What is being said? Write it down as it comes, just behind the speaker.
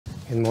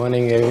Good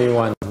morning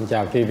everyone. Xin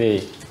chào quý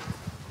vị.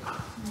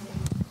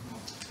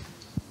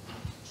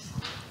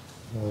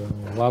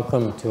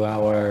 Welcome to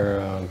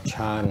our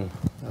Chan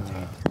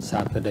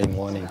Saturday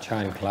morning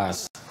Chan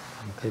class.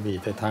 Quý vị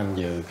tới tham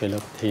dự cái lớp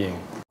thiền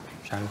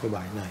sáng thứ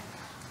bảy này.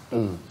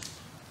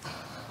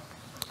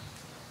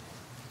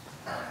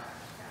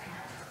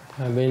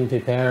 I've been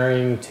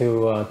preparing to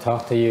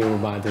talk to you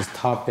about this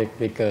topic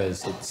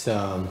because it's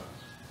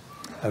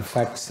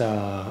affects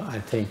I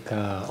think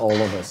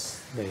all of us.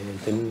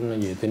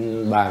 Dự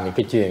tính bàn về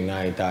cái chuyện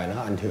này tại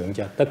nó ảnh hưởng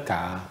cho tất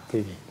cả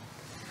quý vị.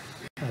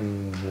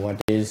 And what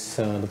is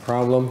the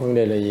problem? Vấn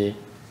đề là gì?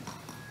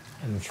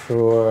 I'm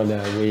sure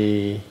that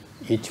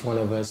each one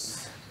of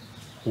us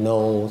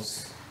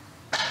knows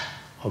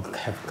or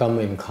have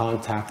come in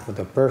contact with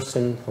a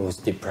person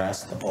who's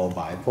depressed or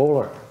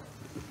bipolar.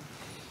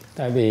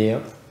 Tại vì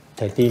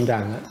thầy tin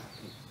rằng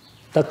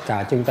tất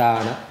cả chúng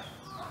ta đó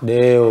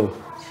đều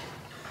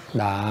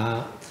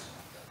đã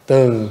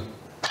từng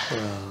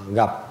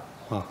gặp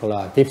hoặc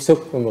là tiếp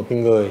xúc với một cái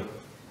người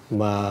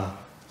mà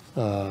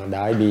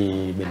đã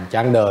bị bệnh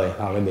chán đời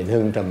hoặc là bệnh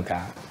hưng trầm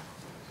cảm.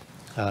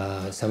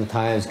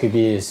 Sometimes it could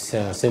be as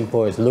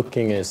simple as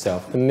looking at yourself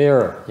in the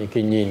mirror. You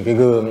can nhìn cái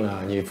gương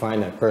là you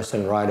find that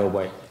person right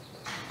away.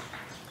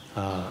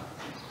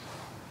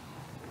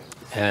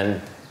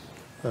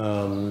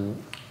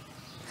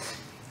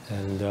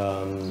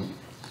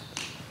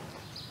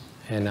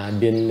 And I've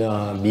been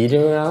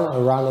beating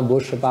around the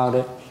bush about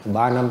it.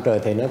 3 năm trời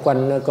thì nó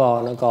quanh nó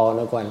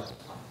quanh.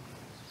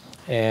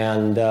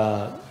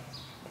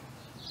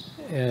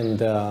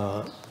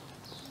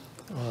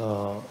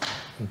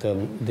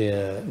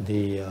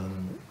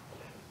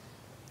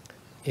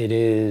 It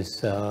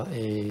is a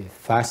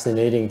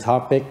fascinating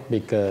topic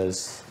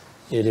because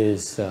it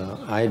is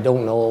I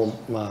don't know,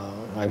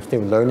 I'm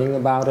still learning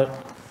about it.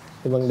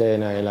 Cái vấn đề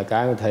này là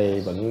cái mà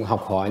thầy vẫn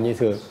học hỏi như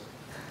thường.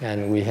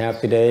 And we have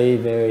today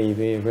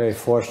very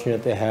fortunate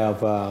to have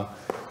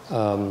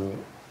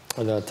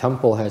the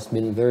temple has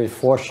been very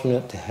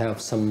fortunate to have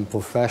some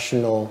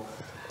professional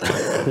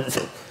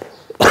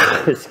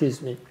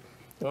excuse me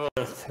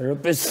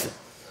therapists.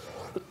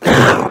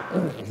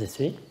 You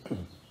see,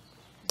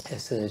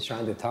 as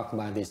trying to talk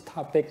about these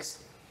topics.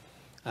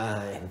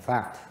 In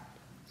fact,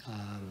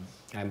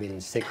 I've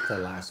been sick the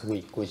last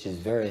week, which is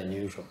very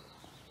unusual.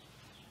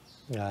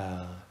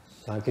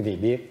 Nói quý vị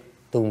biết,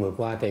 tuần vừa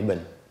qua thầy bệnh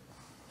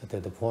to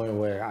the point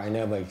where I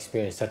never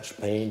experienced such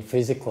pain,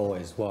 physical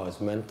as well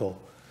as mental.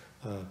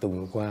 Tuần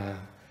vừa qua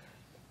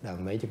đã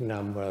mấy chục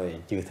năm rồi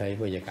chưa thấy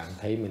bao giờ cảm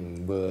thấy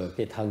mình vừa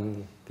cái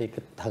thân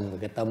và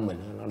cái tâm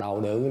mình nó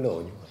đau đớn cái độ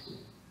như vậy.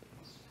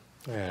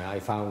 I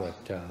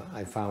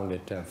found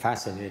it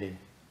fascinating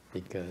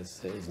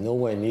because it's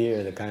nowhere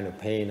near the kind of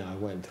pain I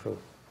went through.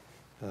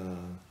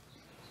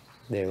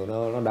 Điều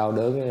nó đau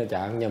đớn, nó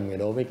chẳng nhầm gì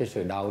đối với cái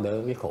sự đau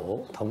đớn, cái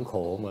thống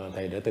khổ mà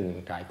thầy đã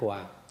từng trải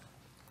qua.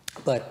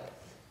 But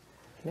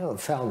I never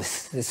felt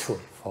this way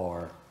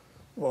for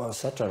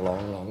such a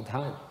long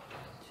time.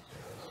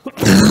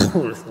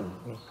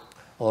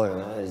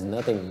 It's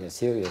nothing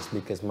serious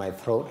because my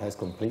throat has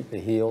completely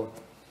healed.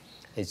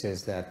 It's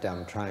just that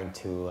I'm trying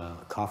to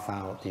cough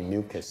out the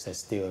mucus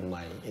that's still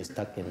is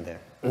stuck in there.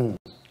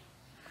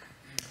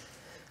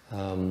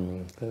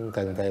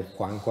 Cần phải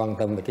quan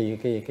tâm về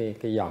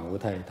cái giọng của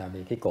thầy, tại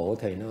vì cái cổ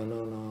thầy nó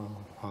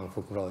hoàn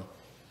phục rồi,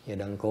 giờ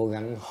đang cố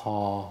gắng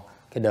ho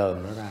cái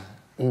đờm nó ra.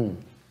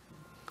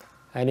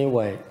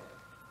 Anyway,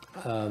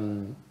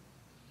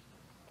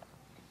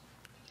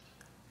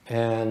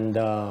 and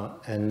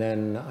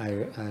then I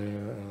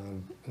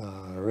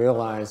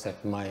realized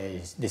that my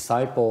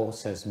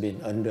disciples has been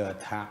under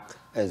attack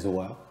as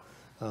well.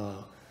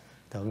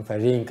 Không phải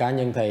riêng cá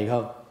nhân thầy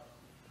không,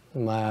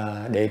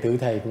 mà đệ tử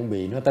thầy cũng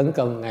bị nó tấn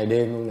công ngày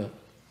đêm luôn nữa.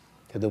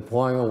 To the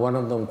point of one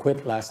of them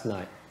quit last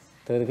night.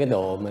 Tới cái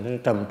độ mà nó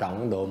trầm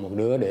trọng, độ một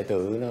đứa đệ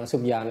tử nó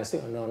xuất gia nó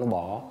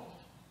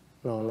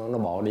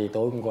bỏ đi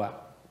tối hôm qua.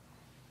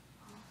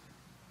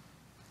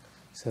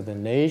 So the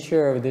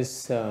nature of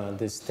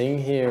this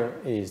thing here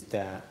is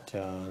that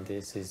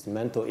this is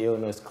mental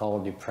illness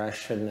called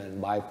depression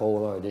and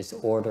bipolar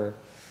disorder.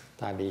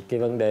 Tại vì cái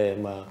vấn đề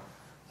mà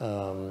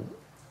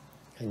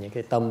những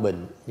cái tâm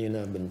bệnh như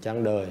là bệnh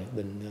chán đời,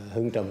 bệnh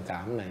hưng trầm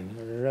cảm này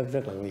nó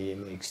rất là nguy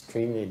hiểm,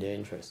 extremely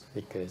dangerous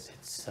because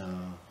it's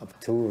of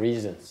two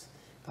reasons.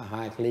 Có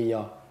hai cái lý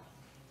do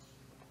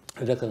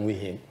rất là nguy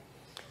hiểm.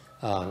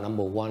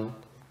 Number one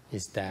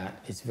is that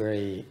it's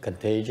very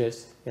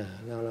contagious.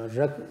 Nó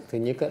thứ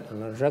nhất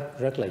nó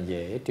rất là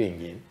dễ truyền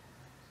nhiễm.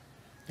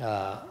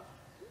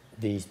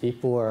 These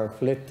people are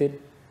afflicted,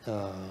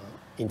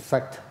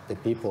 infect the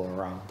people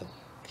around them.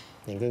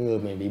 Những cái người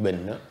mà bị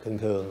bệnh đó,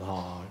 thường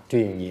họ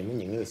truyền nhiễm với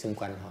những người xung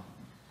quanh họ.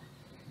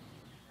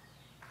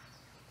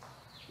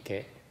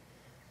 Okay.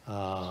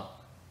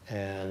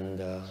 And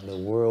the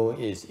world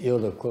is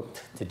ill-equipped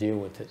to deal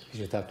with it.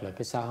 Sự thật là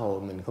cái xã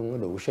hội mình không có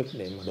đủ sức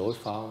để mà đối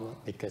phó nó.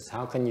 Because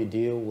how can you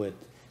deal with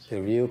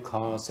the real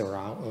cause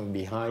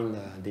behind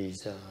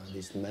these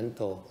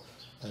mental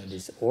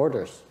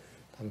disorders?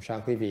 làm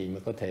sao quý vị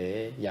mới có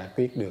thể giải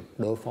quyết được,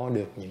 đối phó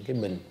được những cái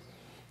bệnh.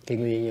 Cái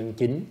nguyên nhân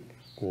chính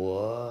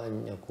của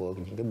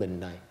những cái bệnh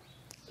này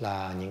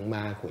là những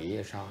ma quỷ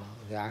ở sau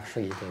nó.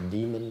 Actually the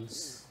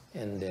demons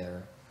and their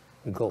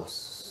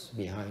ghosts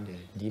behind it,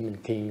 demon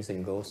kings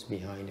and ghosts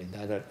behind it.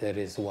 That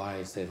is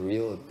why it's a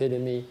real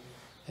epidemic,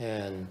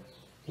 and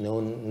no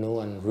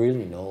one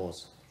really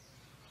knows.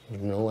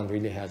 No one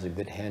really has a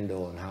good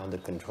handle on how to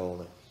control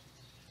it.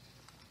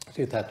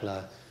 Sự thật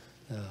là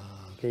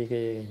cái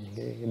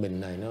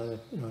bệnh này nó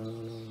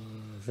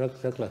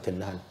rất là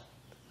thịnh hành.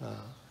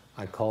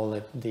 I call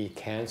it the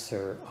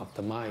cancer of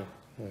the mind.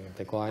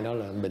 Thầy coi đó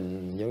là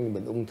bệnh giống như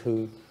bệnh ung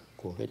thư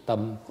của cái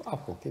tâm, của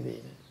óc của quý vị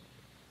này.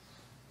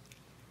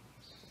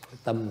 Cái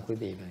tâm của quý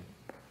vị này.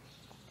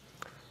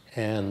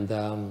 And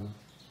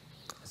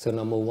so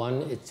number one,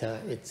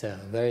 it's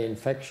very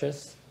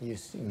infectious. You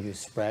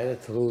spread it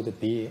through the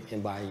bee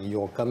and by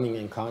your coming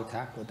in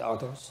contact with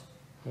others.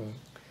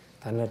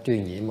 Thành ra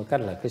truyền nhiễm một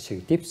cách là cái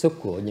sự tiếp xúc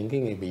của những cái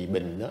người bị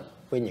bệnh đó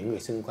với những người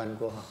xung quanh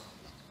của họ.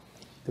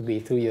 Could be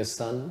through your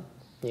son,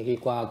 những cái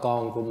qua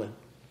con của mình.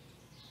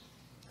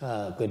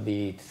 Could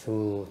be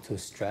through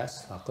stress,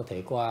 hoặc có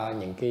thể qua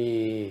những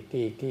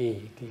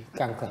cái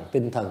căng thẳng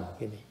tinh thần.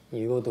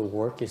 You go to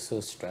work, you're so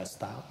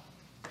stressed out.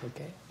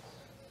 Okay.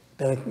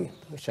 Tôi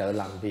sợ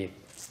làm việc,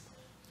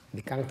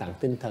 bị căng thẳng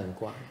tinh thần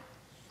quá.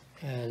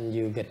 And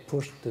you get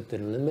pushed to the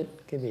limit,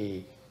 cái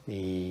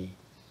bị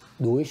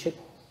đuối sức.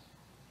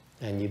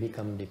 And you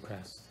become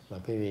depressed. Và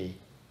quý vị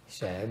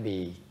sẽ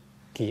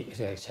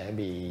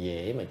bị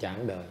dễ mà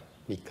chán đời.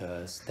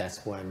 Because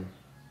that's when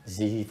it's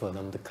easy for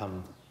them to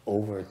come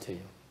over to you.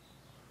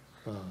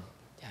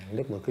 Chẳng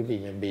lúc mà quý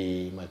vị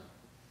bị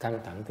căng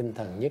thẳng tinh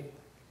thần nhất,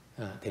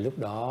 thì lúc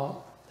đó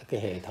cái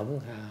hệ thống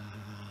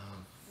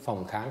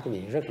phòng kháng quý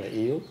vị rất là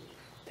yếu.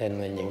 Thì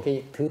những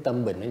cái thứ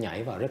tâm bệnh nó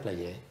nhảy vào rất là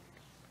dễ.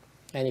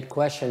 Any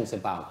questions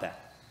about that?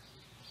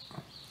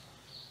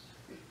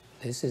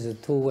 This is a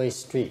two-way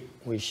street.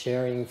 We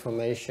share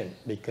information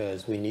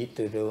because we need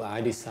to do.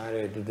 I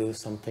decided to do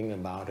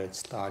something about it.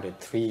 Started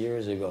 3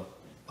 years ago.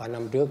 3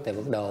 năm trước thầy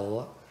bắt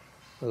đầu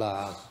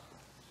là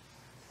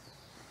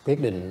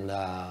quyết định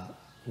là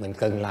mình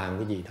cần làm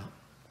cái gì đó.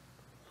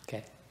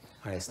 Okay.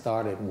 I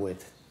started with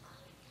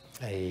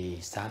a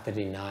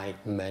Saturday night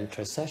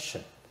mantra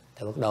session.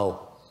 Thầy bắt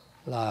đầu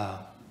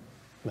là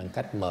bằng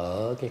cách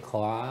mở cái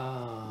khóa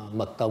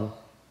mật tông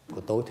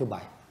của tối thứ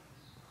Bảy.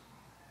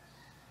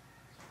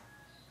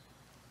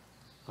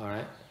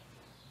 Alright,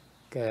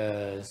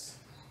 because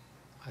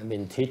I've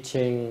been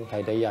teaching,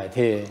 thầy đã dạy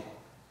thiền,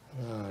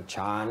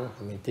 Chan,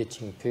 I've been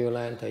teaching Pure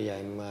Land, thầy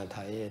dạy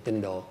thầy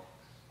tinh độ.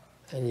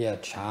 And yet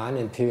Chan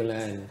and Pure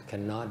Land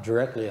cannot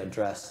directly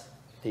address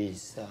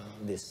these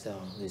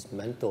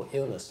mental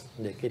illness.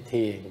 Để cái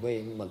thiền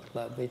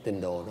với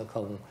tinh độ nó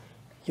không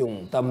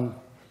dùng tâm,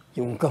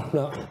 dùng công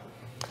đó.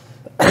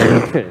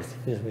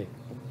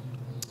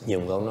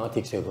 Dùng công nó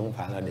thực sự không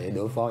phải là để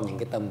đối phó những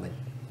cái tâm mình.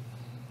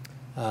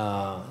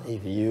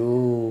 If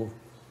you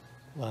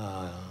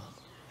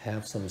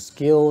have some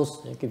skills,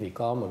 quý vị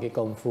có một cái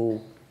công phu,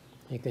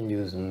 you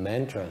can use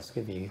mantras,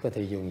 quý vị có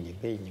thể dùng những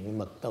cái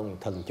mật tông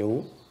thần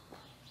chú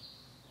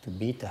to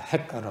beat the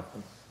heck out of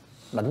them,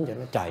 đánh cho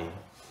nó chạy.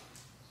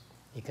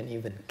 You can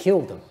even kill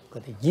them, có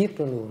thể giết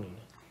nó luôn.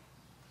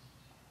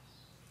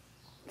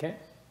 Okay,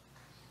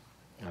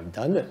 I've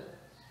done it.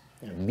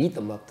 I beat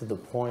them up to the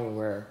point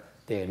where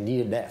they are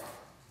near death.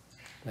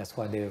 That's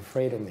why they're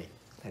afraid of me.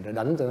 Thầy đã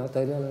đánh nó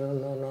tới nó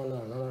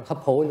hấp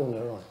hối luôn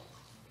nữa rồi.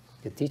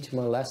 You teach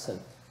them a lesson.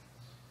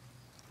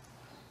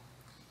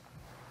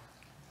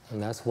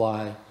 And that's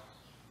why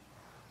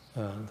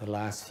the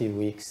last few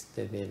weeks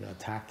they've been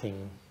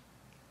attacking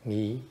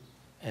me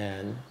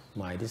and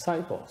my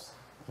disciples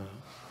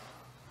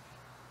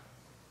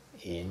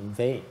in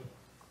vain.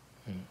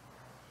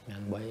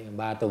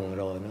 3 tuần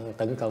rồi nó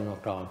tấn công học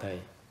trò thầy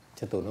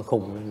cho tụi nó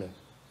khùng lên được.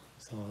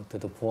 So to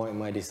the point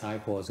my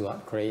disciples got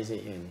crazy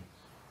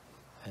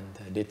and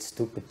did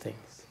stupid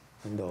things.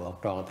 Những đồ học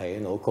trò thầy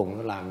nổi khùng,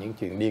 nó làm những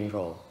chuyện điên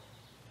rồ.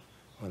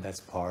 Well,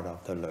 that's part of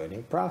the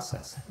learning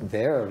process,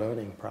 their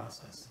learning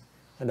process.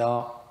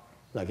 Đó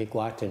là cái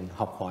quá trình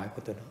học hỏi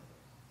của tụi nó.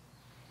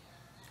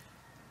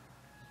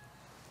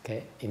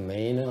 Okay, it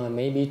may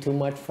be too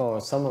much for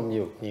some of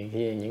you.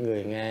 Những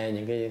người nghe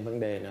những cái vấn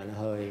đề này nó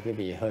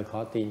hơi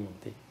khó tin một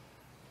tí.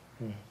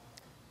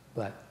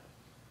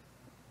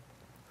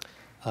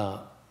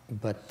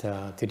 But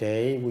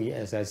today,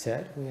 as I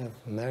said, we have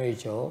Mary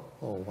Jo,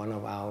 one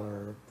of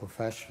our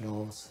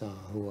professionals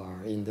who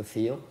are in the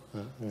field.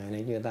 Ngày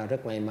nay chúng ta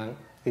rất may mắn,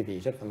 quý vị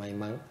rất là may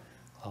mắn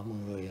có một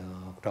người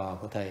học trò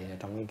của thầy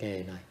trong cái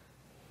nghề này.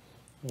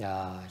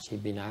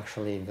 She's been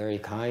actually very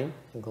kind.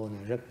 Cô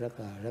này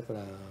rất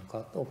là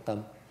có tốt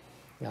tâm.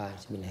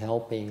 She's been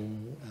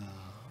helping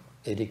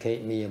educate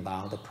me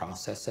about the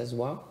process as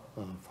well,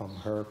 from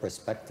her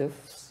perspective,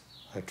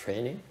 her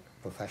training,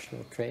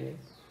 professional training.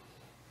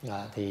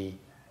 Thì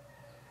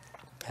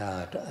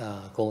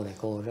cô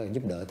rất là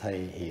giúp đỡ thầy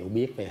hiểu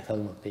biết về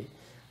hơn một tí.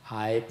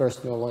 I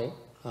personally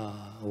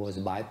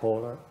was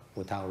bipolar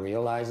without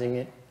realizing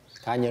it.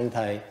 cá nhân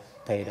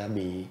thầy đã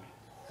bị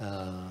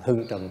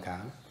hưng trầm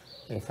cảm.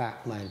 In fact,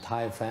 my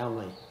entire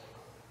family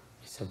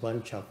is a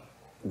bunch of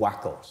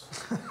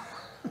wackos.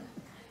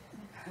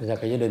 Ra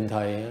cái gia đình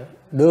thầy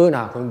đứa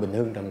nào cũng bị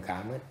hưng trầm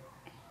cảm hết,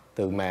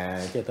 từ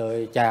mẹ cho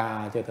tới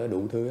cha cho tới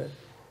đủ thứ hết.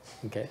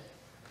 Okay.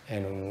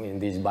 And in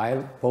these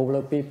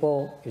bipolar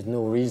people, there's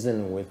no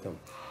reason with them.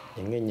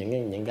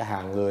 Những cái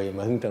hàng người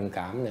mà hưng trầm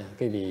cảm này,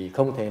 cái gì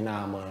không thể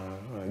nào mà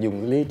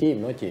dùng lý trí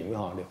mà nói chuyện với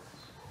họ được.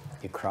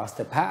 You cross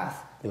the path,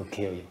 they'll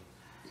kill you.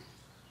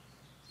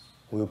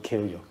 We'll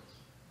kill you.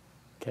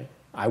 Okay?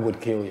 I would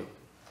kill you.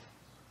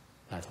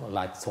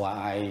 That's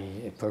why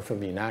it's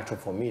perfectly natural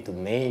for me to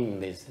name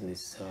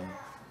this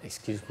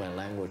excuse my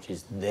language,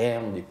 is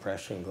damn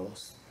depression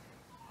ghost,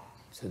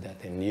 so that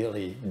they're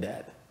nearly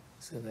dead,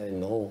 so they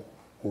know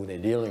who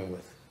they're dealing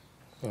with.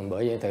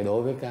 Bởi vậy thầy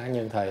đối với cá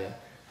nhân thầy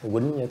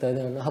quýnh như tới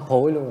nó hấp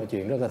hối luôn, là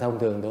chuyện rất là thông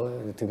thường đối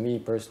to me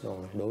personal.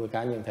 Đối với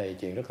cá nhân thầy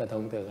chuyện rất là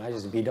thông thường. I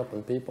just beat up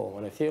on people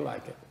when I feel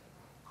like it.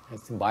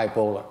 It's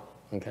bipolar.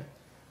 Okay.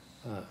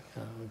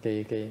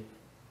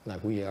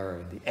 Like we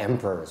are the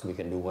emperors, we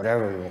can do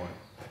whatever we want.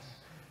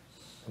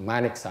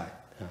 Manic side,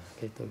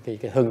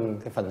 cái hưng,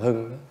 cái phần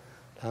hưng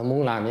đó,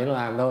 muốn làm gì nó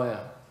làm thôi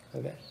à.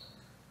 Okay.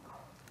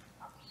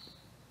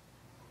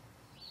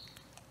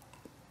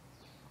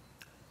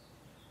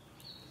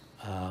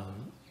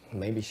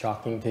 Maybe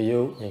shocking to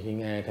you, nhưng khi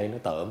nghe thấy nó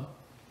tởm,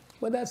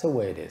 but that's the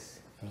way it is.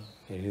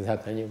 Thì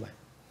thật là như vậy.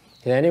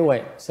 So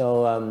anyway, so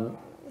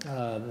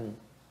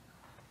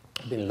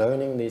I've been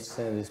learning this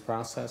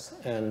process,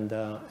 and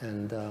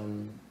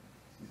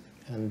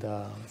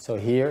so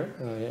here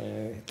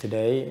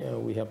today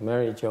we have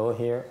Mary Jo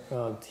here,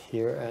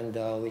 and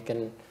we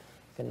can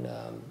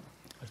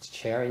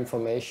share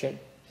information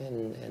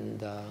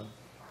and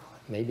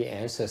maybe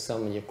answer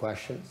some of your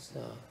questions.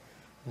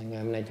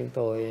 Ngày hôm nay chúng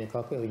tôi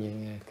có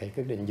cái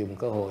quyết định dùng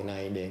cơ hội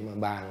này để mà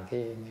bàn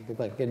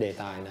cái đề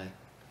tài này.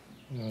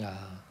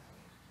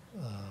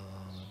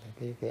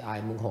 Cái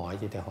ai muốn hỏi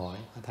thì hỏi,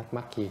 thắc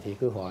mắc gì thì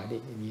cứ hỏi đi.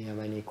 If you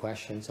have any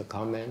questions or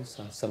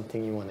comments or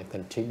something you want to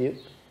contribute,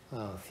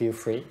 feel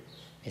free.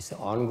 It's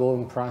an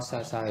ongoing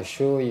process. I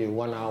assure you,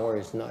 1 hour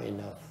is not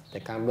enough. Thầy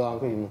cam đoan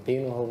cái 1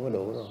 tiếng nó không có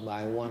đủ rồi. But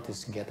I want to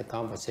get the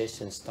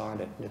conversation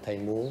started. Thầy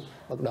muốn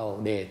bắt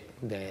đầu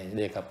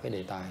đề cập cái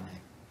đề tài này.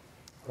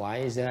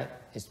 Why is that?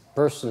 It's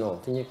personal.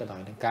 Thứ nhất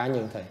là cá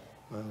nhân thầy.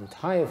 My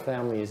entire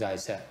family, as I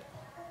said,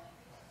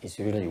 is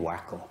really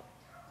wacko.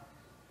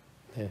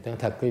 Thì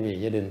thật quý vị,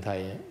 gia đình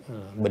thầy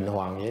bình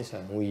hoàng dễ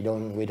sợ. We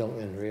don't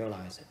even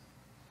realize it.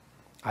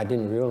 I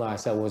didn't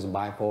realize I was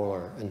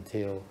bipolar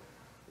until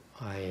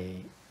I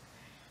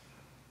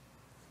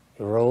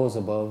rose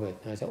above it.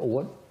 I said,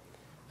 what?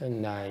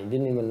 And I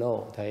didn't even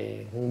know.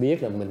 Thầy không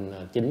biết là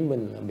chính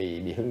mình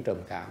bị hưng trầm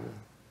cảm.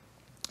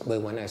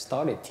 But when I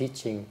started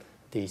teaching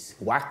these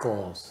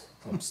wackos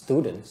of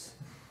students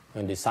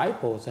and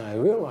disciples, and I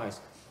realized,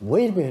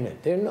 wait a minute,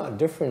 they're not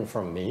different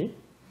from me.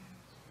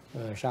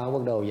 Sau bắt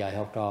đầu dạy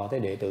học trò tới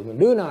đệ tử mình,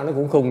 đứa nào nó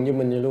cũng khùng như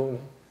mình như luôn.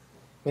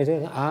 Mình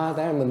thấy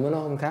tại mình với nó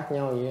không khác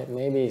nhau gì hết.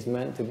 Maybe it's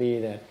meant to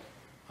be that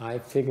I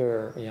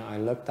figure, I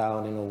looked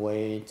out in a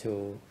way to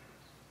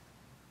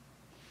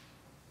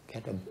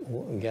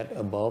get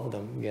above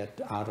them, get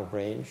out of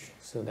range,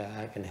 so that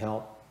I can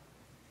help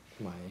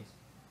my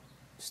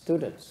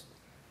students.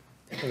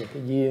 Có những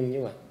cái duyên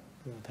như vậy.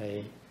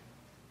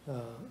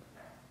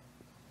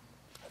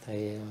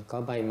 Thầy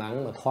có may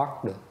mắn mà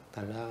thoát được,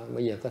 thành ra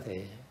bây giờ có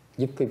thể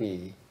giúp quý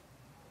vị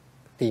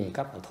tìm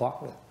cách mà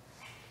thoát được.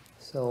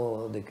 So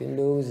the good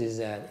news is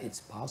that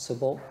it's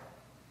possible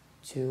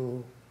to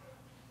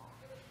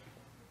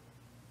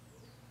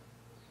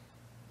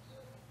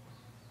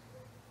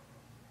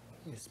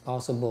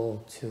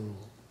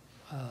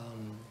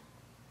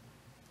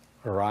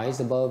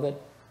rise above it.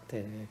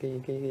 Thì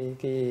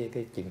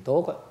cái chuyện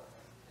tốt á,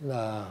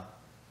 là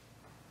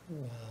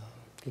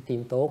cái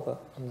tin tốt á,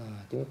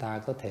 là chúng ta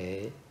có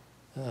thể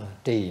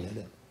trì nó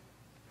được.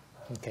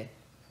 Okay.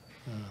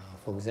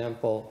 For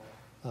example,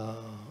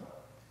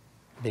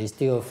 they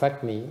still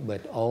affect me,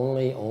 but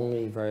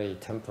only very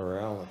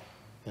temporarily.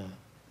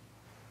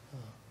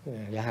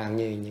 Giả hạn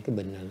như những cái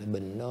bệnh này,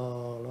 bệnh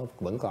nó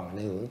vẫn còn ảnh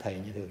hưởng thầy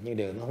như thường, nhưng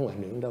điều nó không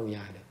ảnh hưởng lâu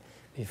dài được.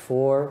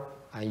 Before,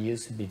 I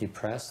used to be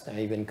depressed.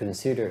 I even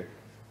considered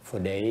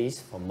for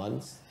days, for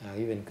months, I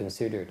even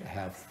considered to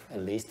have at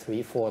least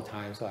 3-4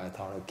 times, so I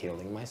thought of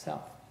killing myself.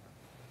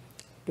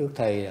 Trước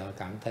thầy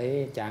cảm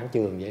thấy chán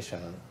chường dễ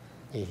sợ.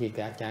 Vì khi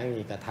cả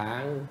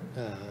tháng,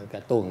 cả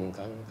tuần,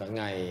 cả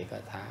ngày,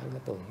 cả tháng, cả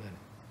tuần này.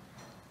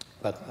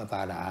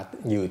 Và đã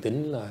dự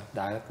tính là,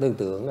 đã tư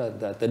tưởng là,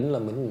 đã tính là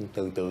mình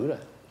tự tử rồi.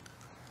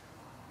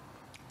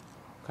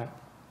 Okay.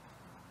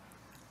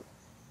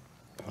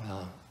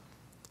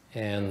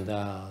 And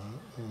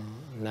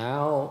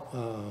now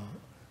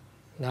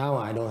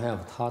I don't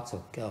have thoughts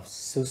of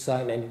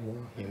suicide anymore.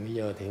 Nhưng bây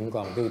giờ thì không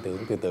còn tư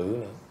tưởng tự tử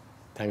nữa.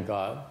 Thank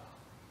God.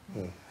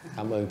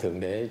 Cảm ơn Thượng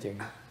Đế chứ.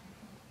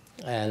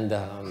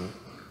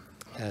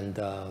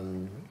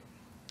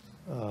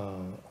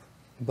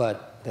 But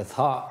the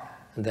thought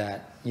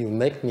that you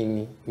make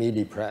me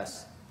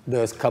depressed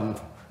does come,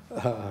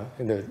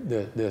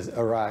 does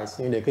arise.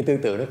 Nhưng để cái tư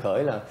tưởng nó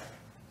khởi là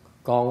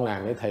con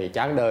làm cái thầy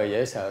chán đời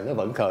dễ sợ, nó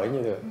vẫn khởi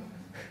như được.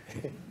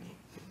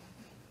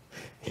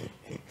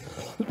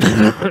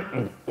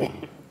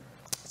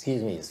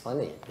 Excuse me, it's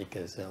funny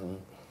because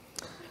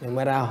no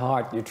matter how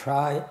hard you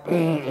try,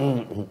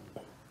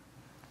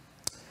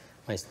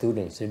 my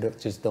students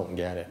just don't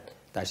get it.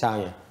 Tại sao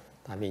vậy?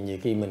 Tại vì nhiều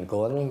khi mình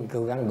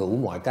cố gắng đủ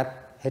mọi cách,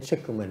 hết sức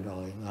của mình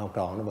rồi, học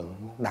trò nó vẫn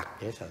đặt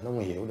dễ sợ, nó không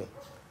hiểu được.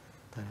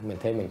 Mình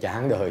thấy mình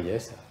chán đời dễ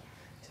sợ.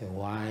 So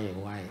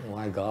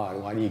why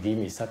God? Why do you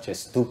give me such a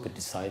stupid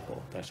disciple?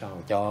 Tại sao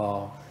cho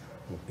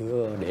một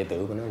đứa đệ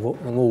tử của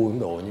nó ngu đến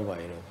độ như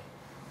vậy rồi?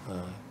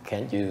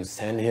 Can't you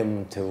send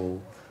him to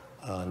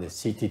the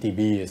CTTB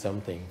or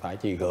something? Phải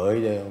chỉ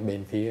gửi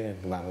bên phía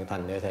Vạn Nguyệt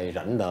Thành để thầy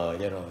rảnh đời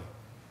cho rồi.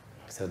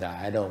 So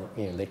that I don't,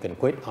 they can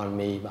quit on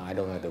me, but I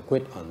don't have to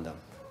quit on them.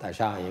 Tại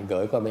sao vậy?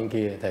 Gửi qua bên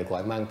kia thầy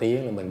gọi mang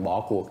tiếng là mình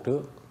bỏ cuộc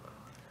trước.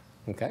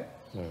 Okay.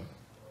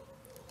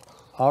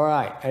 All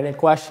right. Any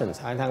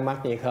questions? Ai thắc mắc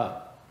gì không?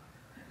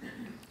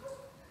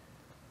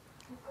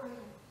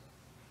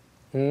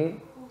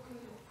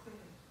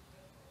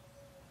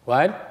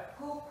 What?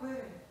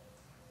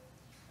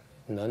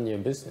 None of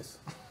your business.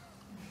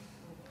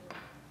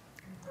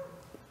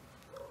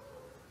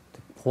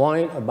 The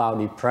point about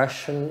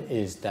depression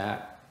is that,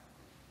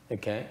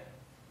 okay,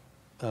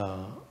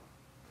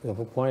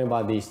 the point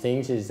about these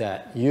things is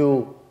that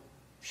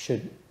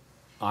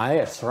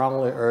I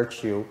strongly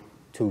urge you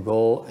to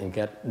go and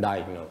get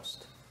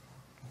diagnosed.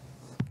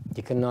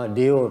 You cannot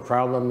deal with a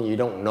problem you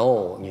don't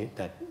know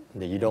that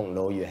you don't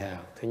know you have.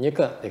 Thứ nhất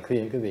thì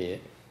khuyên quý vị,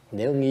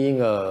 nếu nghi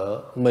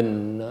ngờ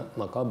mình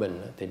mà có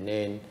bệnh thì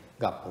nên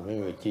gặp một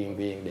người chuyên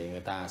viên để người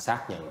ta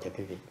xác nhận cho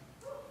quý vị.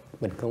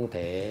 Mình không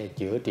thể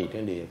chữa trị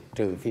nó được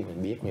trừ khi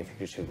mình biết những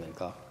thực sự mình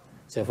có.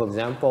 So for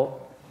example,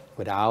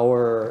 with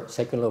our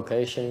second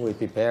location,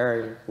 we're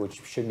preparing,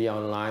 which should be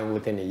online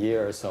within a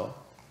year or so,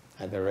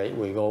 at the rate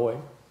we're going.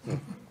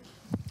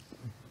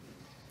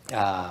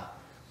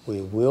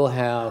 We will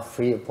have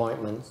free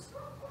appointments,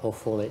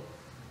 hopefully,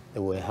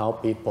 that will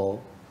help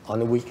people on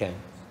the weekend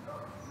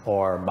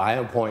or by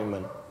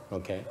appointment,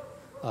 okay,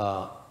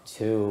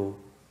 to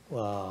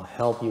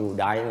help you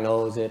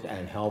diagnose it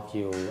and help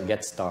you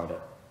get started,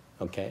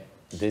 okay.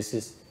 This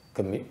is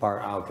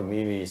part of our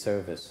community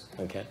service,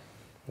 okay.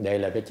 Đây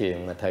là cái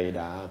chuyện mà thầy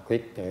đã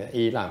quyết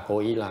cố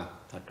ý làm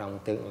trong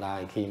tương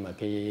lai khi mà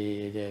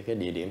cái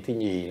địa điểm thứ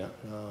nhì đó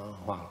nó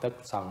hoàn tất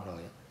xong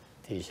rồi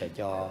thì sẽ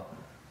cho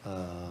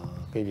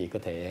quý vị có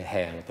thể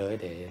hẹn tới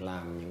để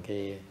làm những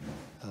cái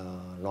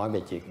nói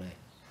về chuyện này.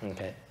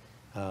 Okay.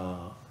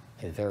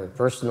 It's very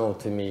personal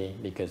to me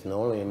because not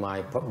only am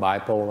I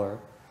bipolar,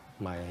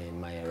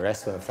 my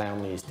rest of my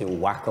family is still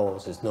wackos.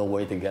 There's no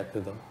way to get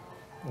to them.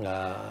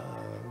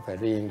 Phải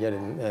riêng gia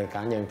đình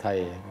cá nhân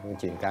thầy,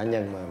 chuyện cá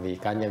nhân mà vì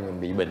cá nhân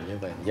mình bị bệnh như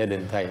vậy, gia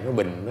đình thầy nó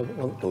bệnh,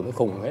 tụi nó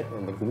khùng hết,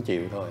 mình cũng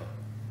chịu thôi.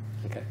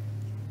 Okay.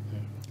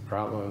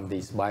 Problem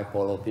these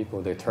bipolar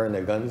people, they turn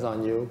their guns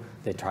on you,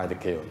 they try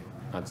to kill you.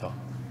 That's all.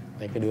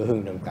 Mấy cái đứa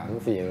Hưng trầm cảm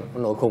phiền,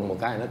 nó nổi khùng một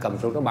cái, nó cầm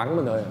súng nó bắn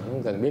nó thôi, nó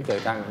không cần biết trời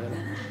trăng nữa.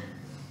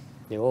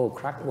 You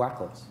all crack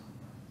wackos.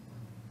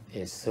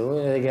 As soon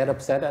as they get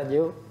upset at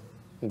you,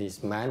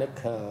 these manic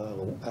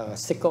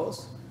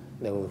sickos,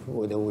 they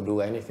will do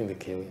anything to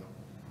kill you.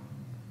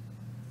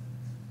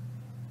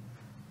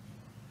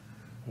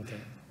 Okay.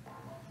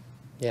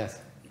 Yes.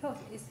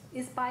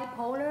 Is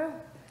bipolar?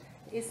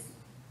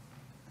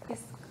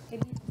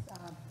 Maybe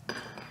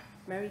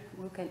Mary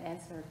who can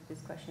answer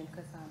this question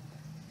because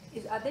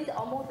are they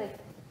almost like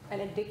an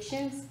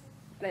addictions,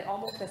 like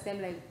almost the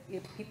same like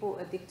if people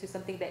addict to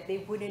something that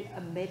they wouldn't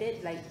admit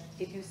it, like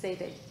if you say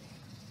that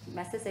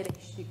Master said that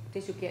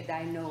they should get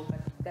diagnosed, but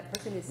that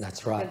person is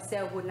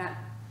themselves would not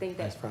think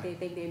that they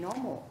think they're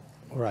normal.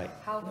 Right.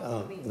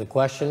 The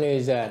question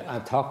is that I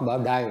talked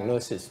about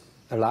diagnosis.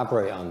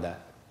 Elaborate on that,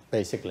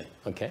 basically.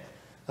 Okay.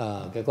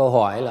 Cái câu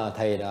hỏi là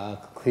thầy đã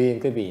khuyên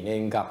quý vị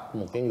nên gặp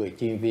một cái người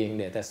chuyên viên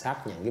để ta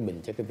xác nhận cái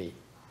bệnh cho quý vị.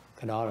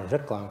 Cái đó là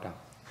rất quan trọng.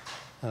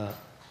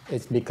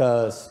 It's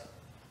because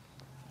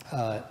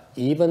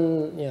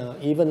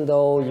even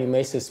though you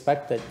may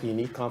suspect that you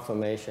need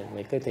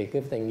confirmation, cái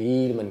thầy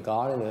nghi mình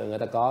có người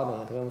ta có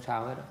nữa thì không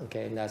sao hết.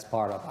 Okay, and that's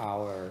part of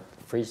our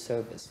free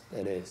service.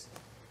 It is.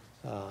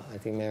 I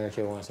think Mary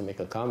Jo wants to make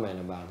a comment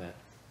about that.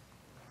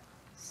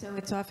 So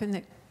it's often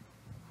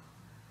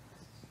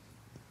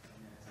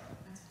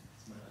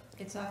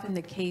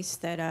the case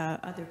that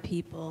other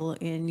people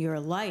in your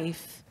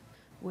life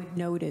would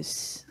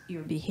notice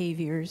your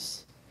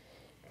behaviors,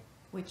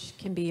 which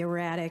can be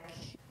erratic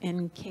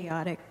and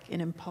chaotic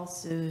and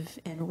impulsive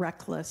and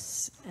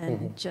reckless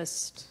and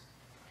just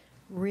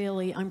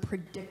really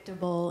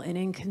unpredictable and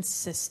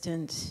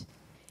inconsistent.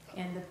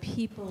 And the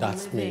people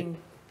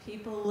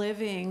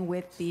living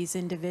with these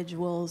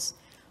individuals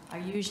are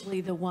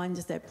usually the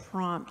ones that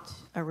prompt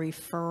a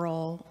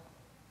referral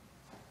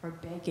or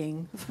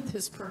begging for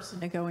this person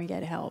to go and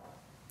get help.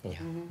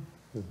 Yeah.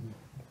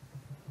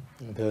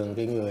 Thường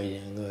cái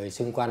người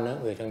xung quanh đó,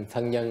 người trong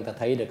thân nhân ta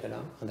thấy được cái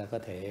đó, người ta có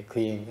thể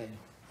khuyên cái.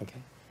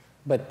 Okay.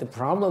 But the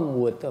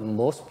problem with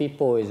most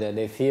people is that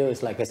they feel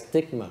it's like a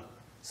stigma.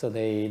 So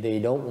they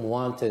don't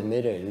want to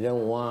admit it. They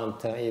don't want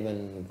to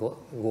even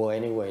go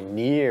anywhere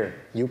near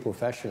you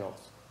professionals.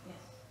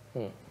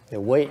 Yes. They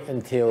wait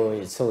until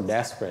it's so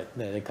desperate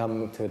that they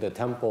come to the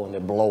temple and they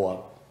blow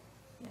up.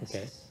 Yes.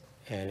 Okay,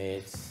 and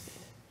it's,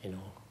 you know,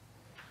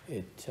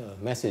 it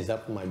messes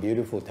up my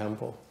beautiful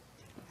temple.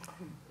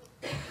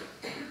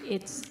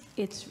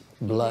 It's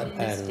blood in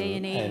this day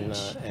and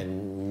age,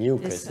 and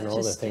mucus and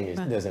all the things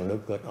doesn't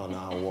look good on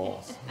our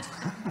walls.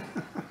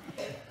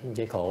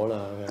 Cái khổ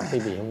là cái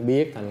vị không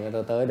biết, thành người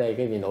ta tới đây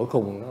cái vị nổi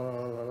khùng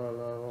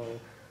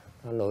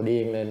nó nổi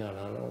điên lên, là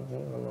nó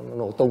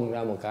nổ tung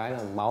ra một cái là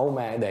máu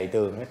me đầy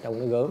tường hết, trông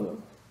nó gớm lắm.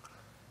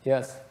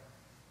 Yes.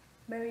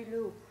 Mary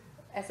Lou,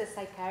 as a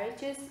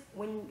psychiatrist,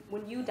 when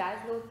you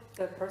diagnose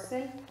the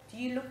person, do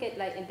you look at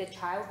like in the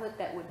childhood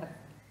that would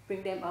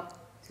bring them up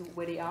to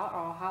where they are,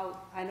 or how?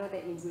 I know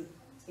that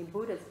in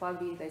Buddhists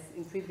probably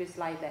in previous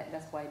life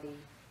that's why they.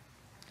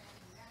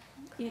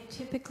 Yeah,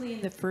 typically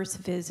in the first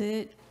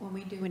visit, when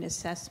we do an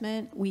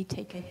assessment, we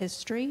take a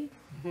history.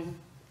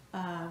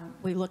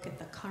 We look at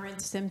the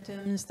current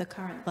symptoms, the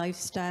current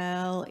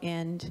lifestyle,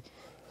 and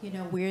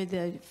where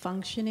the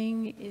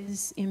functioning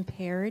is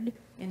impaired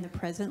in the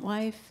present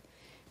life.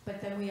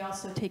 But then we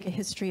also take a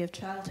history of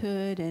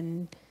childhood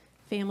and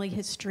family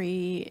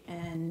history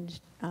and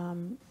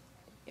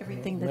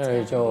everything that's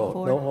happened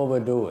before. Don't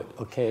overdo it.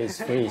 Okay,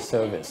 it's free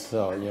service,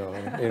 so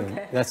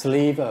let's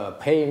leave a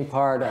paying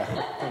part.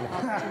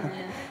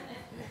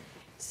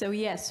 So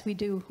yes, we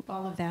do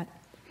all of that.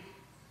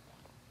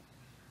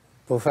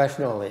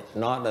 Professionally,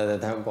 not at the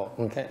temple.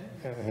 Okay,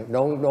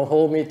 don't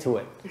hold me to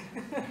it.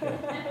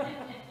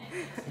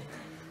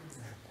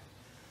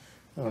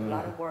 A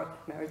lot of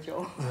work, Mary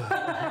Jo.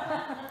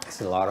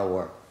 It's a lot of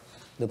work.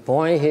 The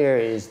point here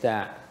is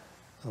that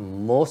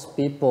most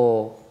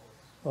people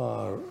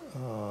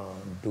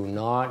do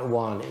not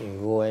want to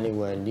go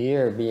anywhere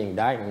near being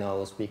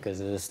diagnosed because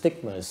of the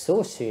stigma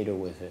associated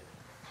with it.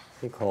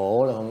 Cái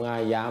khổ là không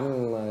ai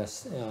dám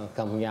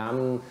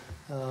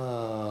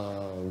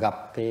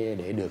gặp cái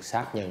để được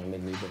xác nhận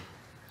mình bị bệnh.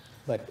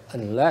 But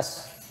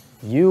unless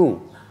you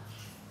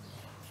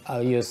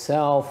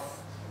yourself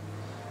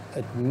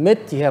admit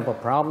you have a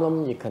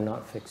problem, you cannot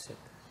fix it.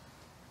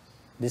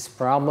 This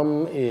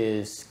problem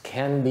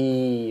can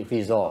be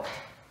resolved.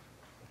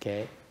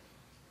 Okay.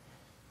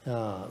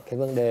 Cái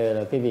vấn đề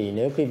là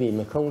nếu quý vị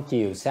mà không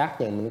chịu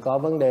xác nhận mình có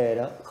vấn đề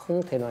đó,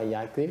 không thể nào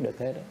giải quyết được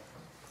hết đó.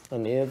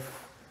 And if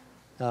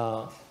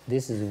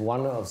this is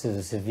one of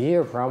the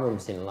severe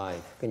problems in life,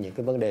 những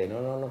cái vấn đề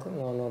nó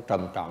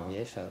trầm trọng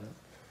dễ sợ.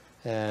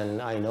 And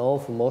I know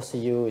for most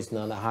of you it's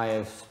not the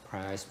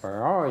highest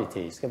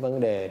priorities. Cái vấn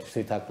đề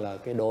sự thật là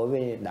đối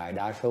với đại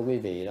đa số quý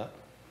vị đó,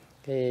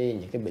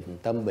 những cái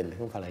tâm bệnh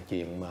không phải là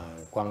chuyện mà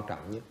quan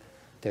trọng nhất.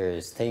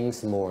 There's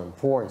things more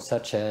important,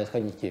 such as có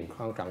những chuyện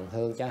quan trọng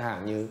hơn, chẳng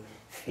hạn như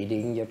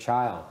feeding your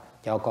child,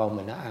 cho con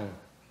mình nó ăn,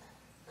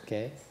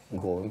 okay,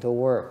 going to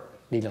work,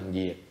 đi làm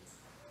việc,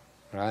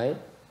 right,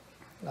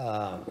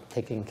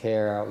 taking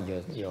care of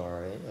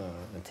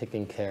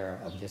taking care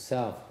of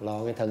yourself,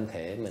 lo cái thân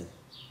thể mình,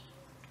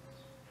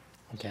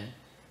 okay,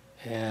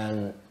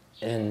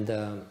 and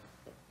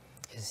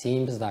it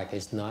seems like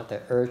it's not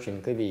that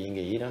urgent. Quý vị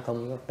nghĩ nó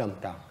không có trầm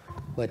trọng.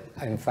 But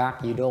in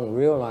fact, you don't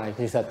realize,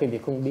 thì sao quý vị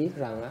không biết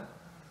rằng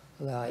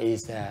đó,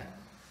 is that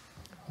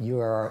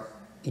you are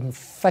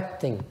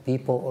infecting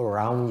people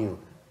around you.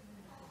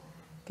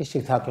 Cái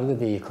sự thật là quý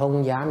vị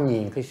không dám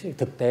nhìn cái sự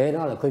thực tế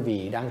đó là quý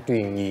vị đang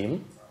truyền nhiễm.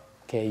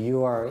 Okay,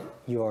 you are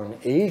an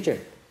agent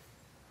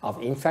of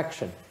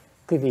infection.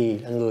 Quý vị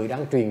là người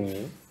đang truyền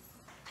nhiễm.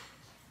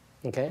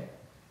 Okay,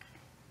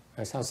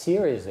 that's how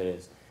serious it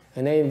is.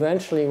 And then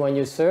eventually when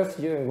you serve,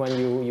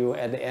 when you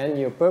at the end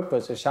your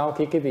purpose, sau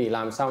khi quý vị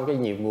làm xong cái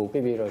nhiệm vụ quý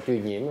vị rồi,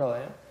 truyền nhiễm rồi,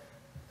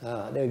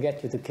 they'll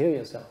get you to kill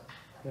yourself.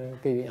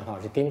 Họ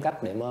sẽ kiếm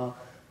cách để mà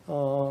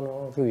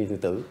quý vị tự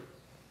tử.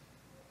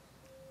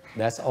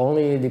 That's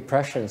only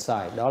depression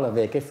side. Đó là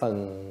về cái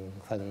phần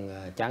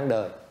chán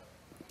đời.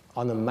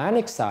 On the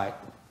manic side,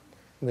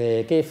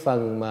 về cái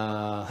phần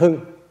mà hưng,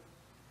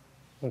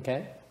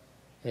 okay,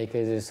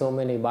 because there's so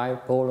many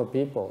bipolar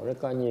people, rất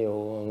có nhiều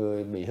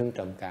người bị hưng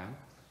trầm cảm.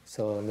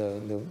 So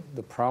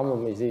the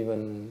problem is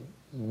even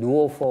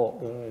dual fault,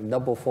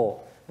 double fault.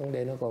 Vấn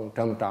đề nó còn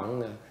trầm trọng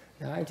nè.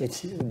 I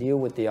just deal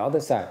with the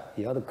other side,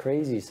 the other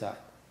crazy side.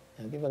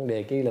 Cái vấn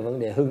đề kia là vấn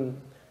đề hưng,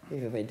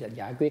 phải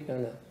giải quyết nó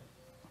nữa.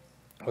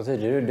 What's the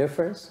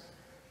difference?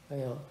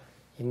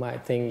 You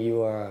might think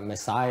you are a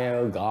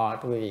Messiah or God.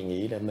 Quý vị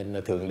nghĩ là mình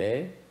là thượng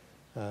đế.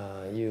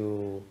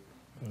 You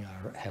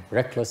have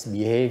reckless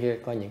behavior,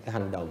 có những cái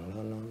hành động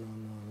nó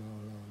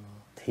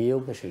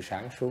thiếu cái sự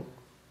sáng suốt.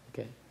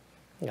 Okay.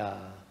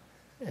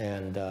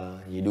 And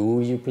you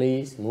do as you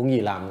please, muốn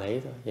gì làm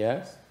nấy thôi.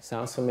 Yes,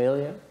 sounds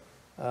familiar.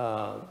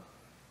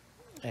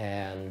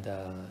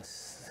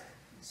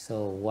 So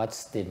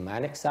what's the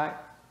manic side?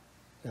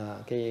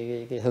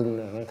 Cái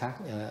hưng nó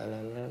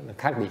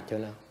khác biệt chỗ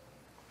nào?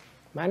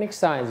 Manic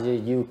side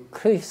is you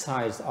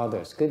criticize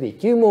others, quý vị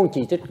chuyên môn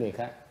chỉ trích người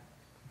khác.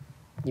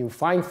 You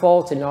find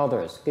faults in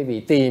others. Quý vị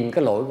tìm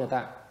cái lỗi người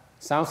ta.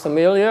 Sounds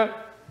familiar?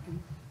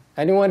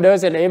 Anyone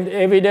does it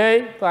every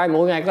day? Có ai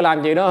mỗi ngày có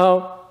làm gì đó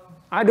không?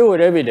 I do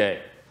it every day.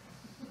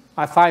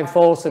 I find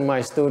faults in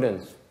my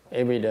students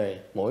every day.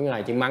 Mỗi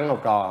ngày chỉ mắng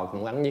học trò,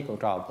 cũng mắng với học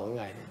trò mỗi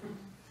ngày.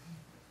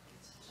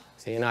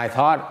 See, and I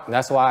thought,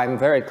 that's why I'm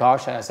very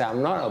cautious. I said,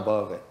 I'm not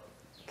above it.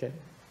 Okay?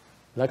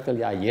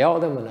 Luckily, I yell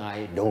them and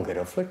I don't get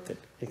afflicted.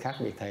 Cái khác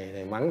bị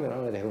thầy mắng cho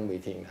nó, thầy không bị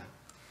thiền nào.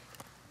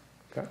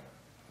 Okay?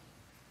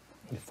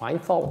 You find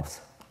faults,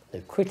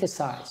 you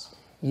criticize,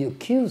 you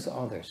accuse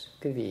others.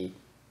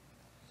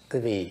 Quý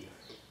vị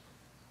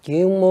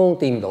chuyên môn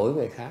tìm lỗi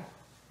người khác.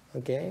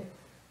 Okay?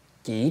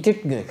 Chỉ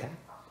trích người khác,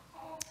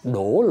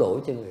 đổ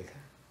lỗi cho người khác.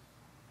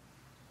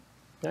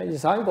 My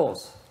disciples,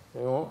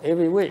 you know,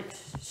 every week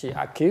she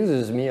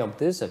accuses me of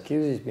this,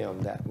 accuses me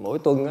of that. Mỗi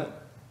tuần á,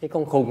 cái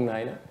con khùng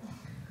này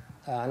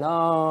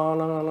đó,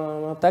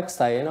 nó text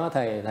thầy, nó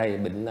thầy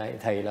bệnh này,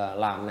 thầy là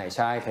làm này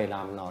sai, thầy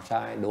làm nọ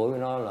sai. Đối với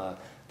nó là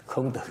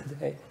không tử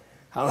thế.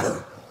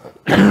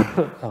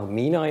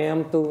 Me I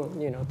am to,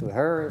 you know, to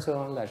her and so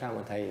on. Tại sao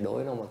mà thầy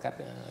đối nó một cách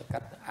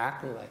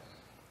ác như vậy?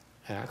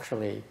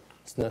 Actually,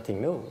 it's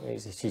nothing new.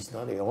 She's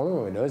not the only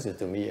one who does it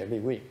to me every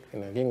week.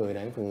 Cái người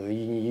này là người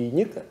duy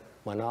nhất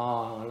mà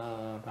nó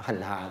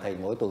hành hạ thầy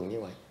mỗi tuần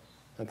như vậy.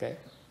 Okay?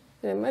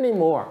 There are many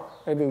more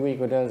every week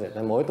who does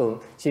it. Mỗi tuần,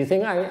 she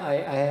think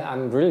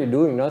I'm really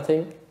doing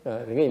nothing.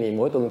 Cái gì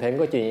mỗi tuần thầy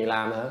có chuyện gì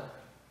làm hả?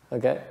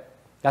 Okay?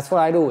 That's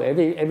what I do.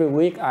 Every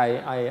week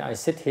I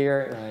sit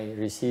here and I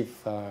receive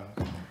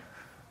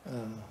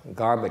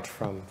garbage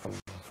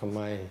from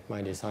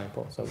my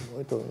disciples. So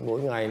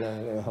mỗi ngày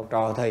là học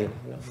trò thầy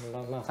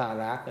nó tha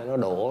rác, nó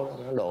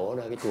đổ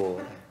ra cái chùa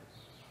này.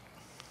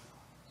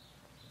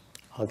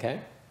 Okay?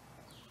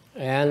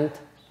 And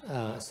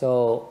so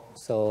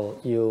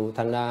you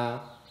thành ra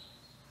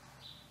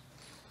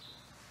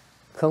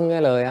không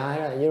nghe lời ai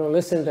đó. You don't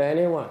listen to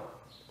anyone.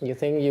 You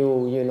think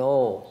you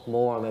know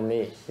more than me.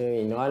 Quý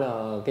vị nói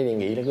là cái gì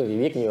nghĩ là quý vị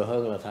biết nhiều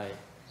hơn là thầy.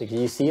 Because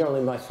you see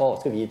only my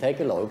faults. Quý vị thấy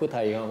cái lỗi của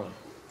thầy không à?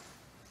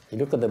 You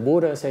look at the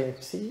Buddha, say,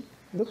 see,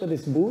 look at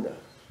this Buddha.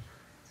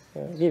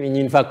 Quý vị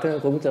nhìn Phật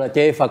cũng là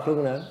chê Phật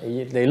luôn nữa.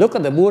 They look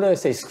at the Buddha,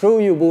 say,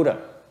 screw you Buddha.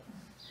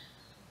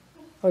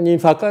 Nhìn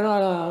Phật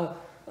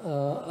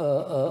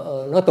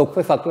nó tục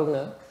với Phật luôn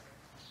nữa.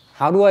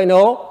 How do I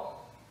know?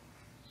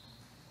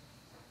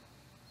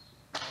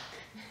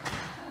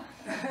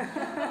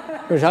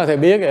 Rồi sao thầy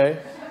biết vậy?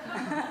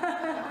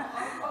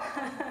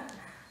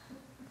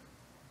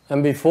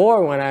 And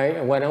before,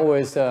 when I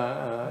was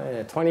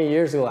 20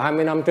 years ago,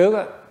 20 năm trước,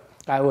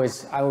 I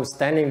was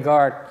standing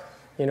guard,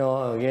 you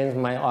know, against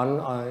my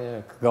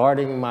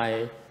guarding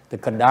the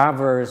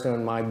cadavers of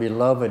my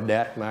beloved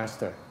dead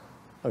master.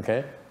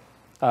 Okay,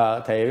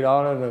 thầy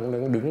đó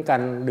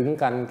đứng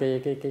canh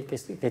cái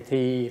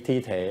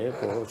thi thể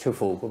của sư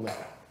phụ của mình.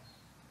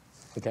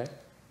 Okay,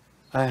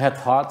 I had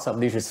thoughts of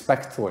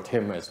disrespect toward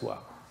him as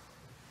well.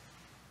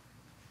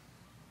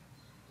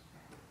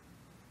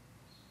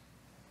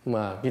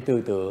 Mà cái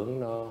tư tưởng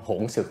nó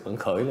hỗn xược vẫn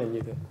khởi lên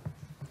như thế.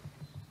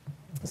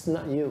 It's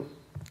not you,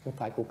 không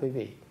phải của quý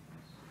vị.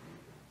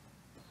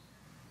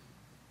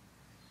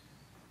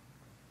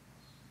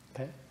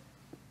 Okay?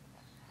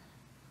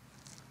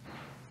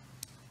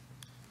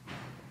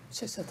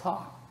 It's just a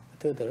thought.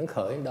 Tư tưởng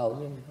khởi lên đầu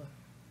như vậy thôi.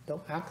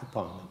 Don't act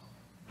upon them.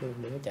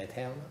 Đừng có chạy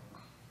theo nó.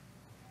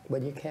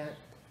 But you can't.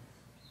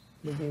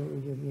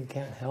 You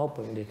can't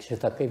help it. Sự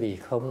thật quý vị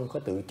không có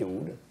tự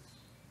chủ được.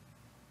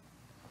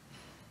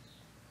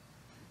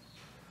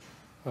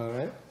 All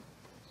right.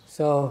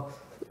 So,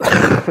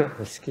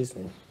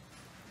 excuse me.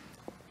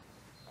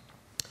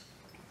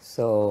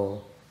 So,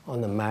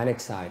 on the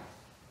manic side,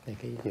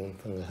 cái dùng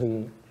phần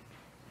hưng,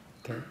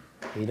 okay,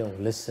 we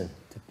don't listen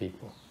to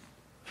people.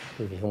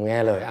 Vì không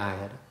nghe lời ai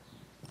hết.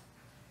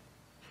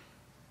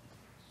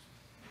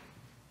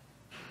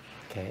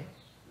 Okay,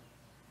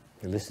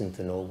 you listen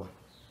to no one,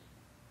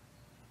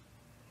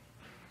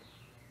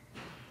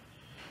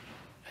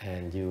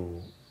 and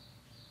you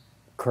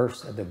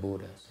curse at the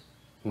Buddhas.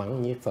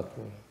 Mắng nhiếc Phật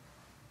luôn.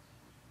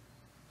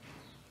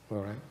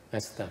 Alright,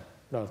 that's them.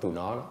 Đó là tụi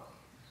nó đó.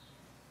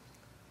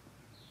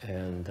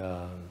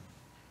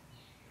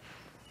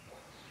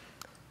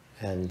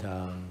 And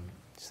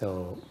so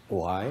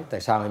why?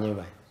 Tại sao như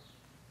vậy?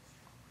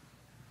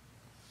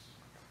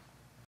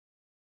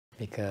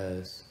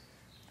 Because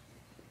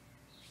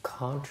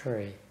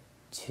contrary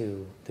to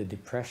the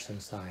depression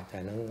side,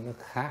 tại nó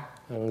khác,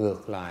 nó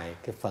ngược lại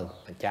cái phần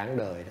mà chán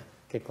đời đó,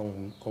 cái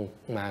con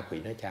ma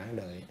quỷ nó chán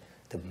đời.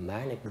 The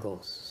manic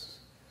ghost's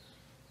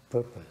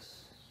purpose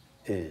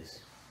is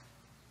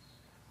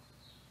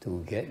to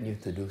get you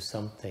to do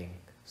something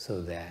so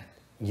that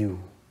you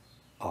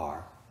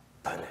are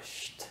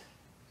punished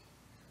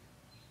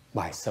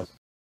by someone,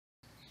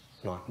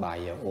 not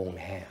by your own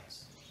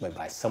hands, but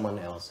by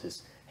someone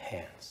else's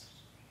hands.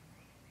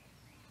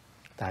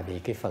 Tại vì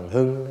cái phần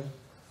hưng đó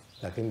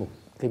là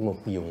cái mục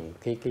dùng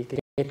cái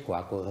kết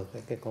quả của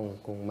cái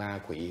con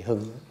ma quỷ hưng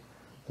đó,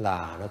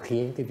 là nó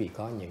khiến quý vị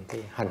có những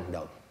cái hành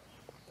động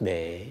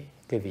để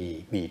cái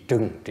vị bị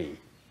trừng trị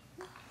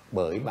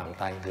bởi bàn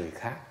tay người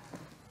khác.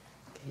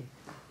 Cái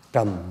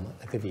trầm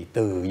là cái vị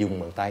từ dùng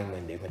bàn tay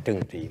mình để mà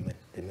trừng trị mình,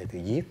 để mà tự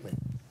giết mình.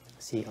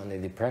 See, on the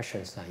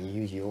depression side,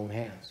 you use your own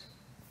hands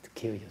to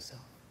kill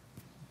yourself.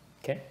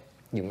 Okay?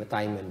 Dùng cái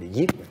tay mình để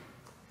giết mình.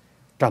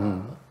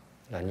 Trầm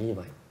là như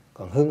vậy.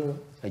 Còn hưng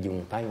là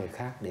dùng tay người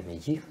khác để mà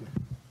giết mình.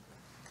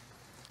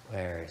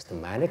 Whereas the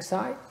manic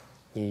side,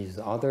 you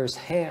use others'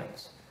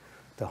 hands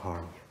to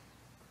harm you.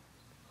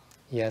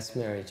 Yes,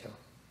 Mary Jo.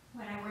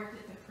 When I worked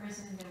at the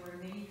prison, there were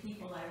many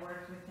people I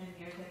worked with in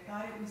there that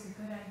thought it was a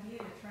good idea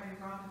to try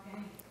to rob a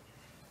bank.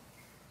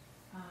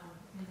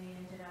 And they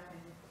ended up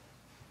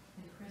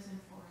in prison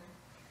for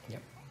it.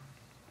 Yep.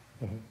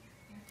 Mm-hmm.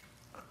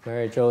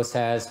 Mary Jo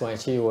says when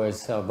she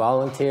was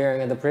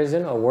volunteering in the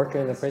prison or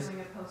working in the prison.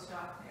 Doing a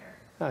postdoc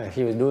there.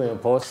 She was doing a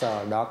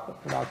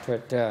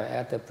postdoctorate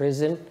at the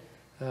prison.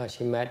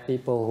 She met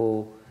people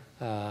who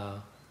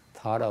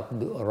thought of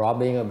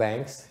robbing a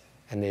banks,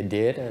 and they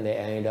did, and they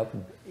ended up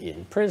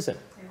in prison.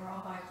 They were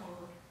all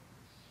bipolar.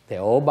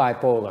 They're all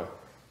bipolar.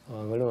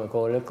 Lúc mà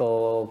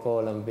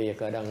cô làm việc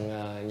ở đằng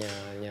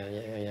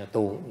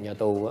nhà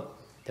tù á,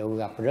 thì cô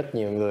gặp rất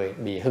nhiều người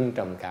bị hưng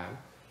trầm cảm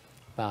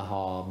và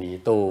họ bị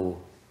tù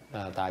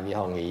tại vì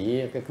họ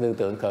nghĩ cái tư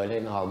tưởng khởi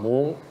lên, họ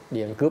muốn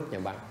đi ăn cướp nhà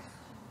băng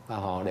và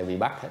họ đều bị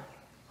bắt hết.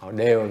 Họ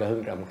đều là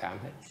hưng trầm cảm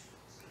hết.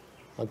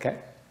 Okay.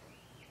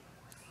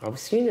 I've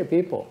seen the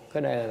people.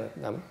 Cái đây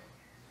là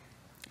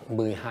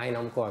 12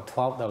 năm qua,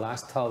 the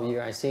last 12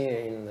 years, I see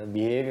it in the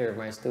behavior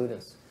of my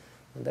students.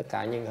 Tất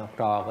cả những học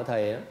trò của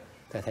thầy đó,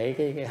 thầy thấy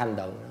cái hành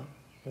động đó.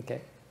 Okay.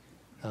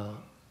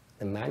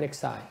 The manic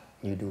side,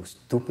 you do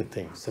stupid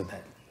things so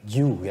that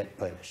you get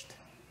punished.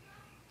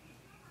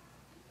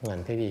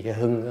 Còn cái gì cái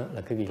hưng đó,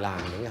 là cái vị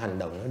làm những cái hành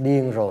động nó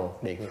điên rồ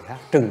để người khác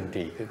trừng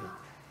trị cái vị.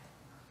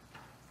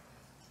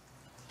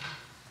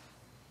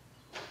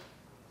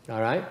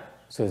 Alright,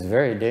 so it's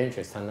very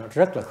dangerous, nó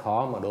rất là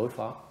khó mà đối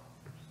phó.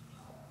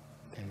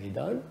 Can be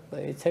done, but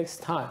it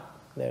takes time.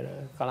 Để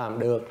có làm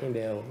được nhưng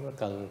đều nó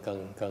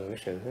cần cái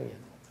sự hướng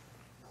dẫn.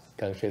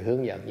 Cần sự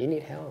hướng dẫn, you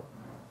need help.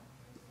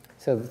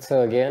 So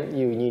again,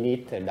 you need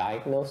a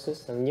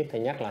diagnosis. Nhất thầy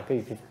nhắc là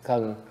cái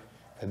cần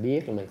phải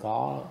biết là mình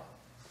có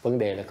vấn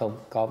đề là không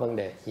có vấn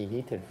đề. You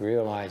need to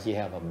realize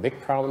you have a big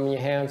problem in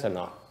your hands or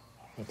not.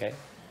 Okay?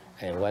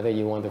 And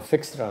whether you want to fix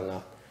it or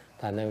not.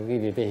 Thành ra quý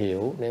vị phải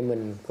hiểu, nếu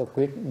mình có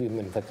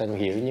mình phải cần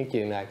hiểu những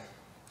chuyện này.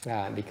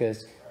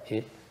 Because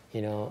it,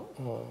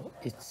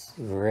 it's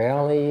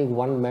rarely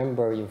one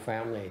member of your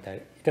family.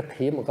 Rất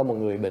hiếm mà có một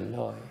người bệnh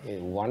thôi.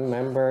 If one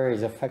member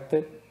is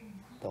affected,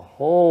 the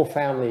whole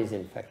family is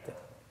infected.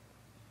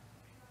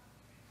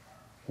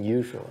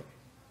 Usually.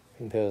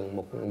 Thường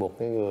một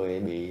cái người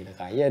bị là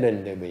cả gia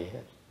đình đều bị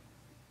hết.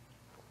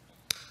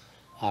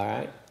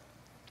 Alright.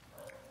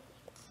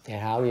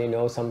 And how do you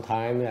know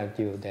sometimes that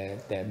you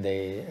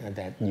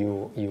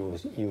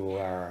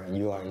are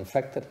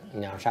infected?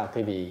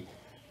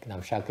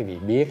 Làm sao cái vị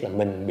biết là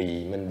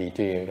mình bị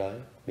truyền rồi,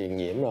 bị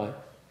nhiễm rồi?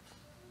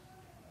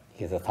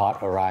 Because the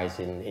thought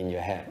arises in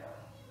your head.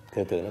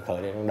 Tư tưởng nó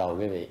khởi lên trong đầu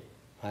quý vị.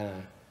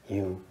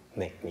 You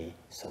make me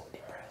so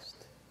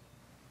depressed.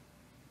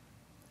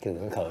 Tư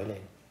tưởng khởi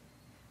lên.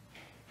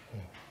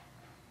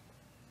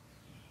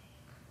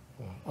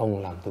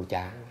 Ông làm tôi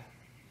chán.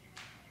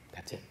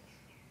 That's it.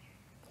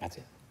 That's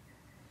it.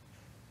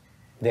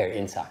 They're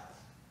inside.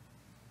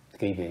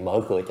 Quý vị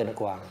mở cửa cho nó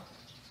qua.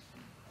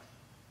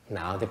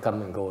 Now they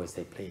come and go as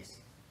they please.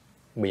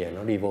 Bây giờ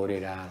nó đi vô đi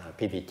ra là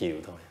quý vị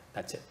chịu thôi.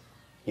 That's it.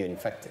 You're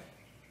infected.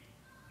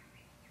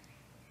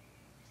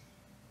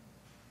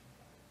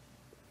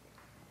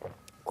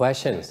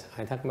 Questions?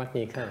 Ai thắc mắc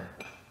gì không?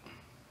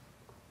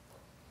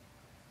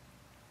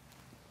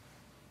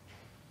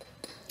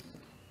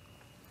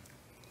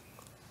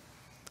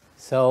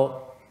 So,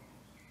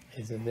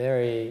 it's a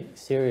very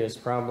serious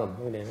problem.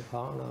 Cái này nó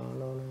khó,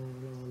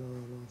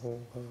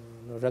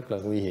 nó rất là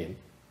nguy hiểm.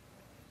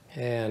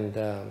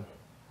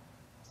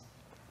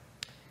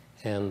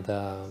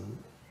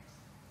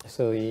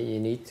 So you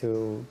need to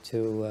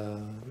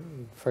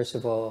first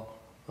of all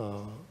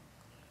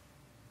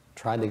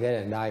try to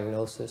get a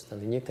diagnosis. Thứ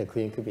nhất thầy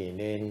khuyên quý vị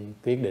nên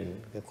quyết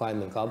định coi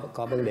mình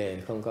có vấn đề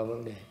hay không có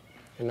vấn đề.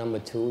 And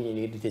number two, you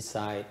need to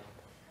decide,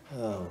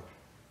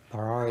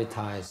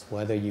 prioritize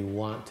whether you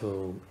want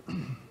to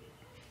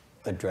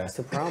address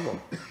the problem,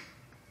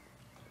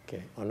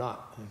 okay, or not.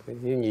 Cái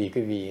gì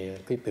quý vị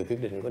tự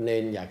quyết định có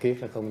nên giải quyết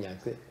hay không giải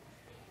quyết.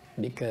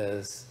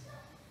 Because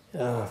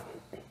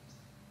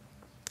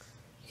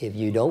if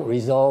you don't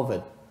resolve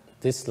it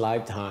this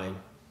lifetime,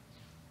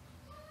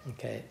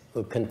 okay,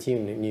 will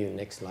continue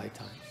next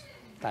lifetime.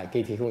 Tại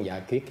khi không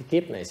giải quyết cái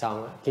kiếp này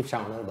xong, kiếp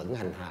sau nó vẫn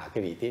hành hạ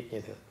cái vị tiếp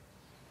như thường.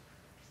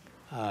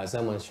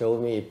 Someone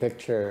showed me a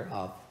picture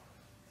of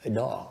a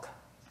dog,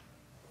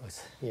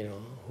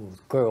 who's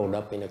curled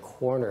up in a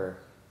corner,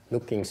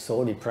 looking so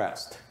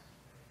depressed.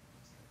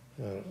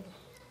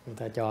 Người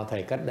ta cho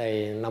thầy cách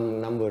đây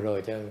 5 năm vừa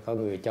rồi, có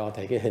người cho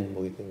thầy cái hình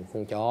một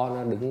con chó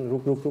nó đứng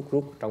rút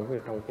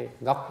trong cái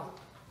góc,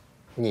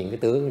 Nhìn cái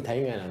tướng thấy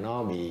ngay là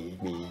nó bị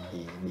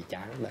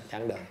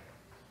chán đời.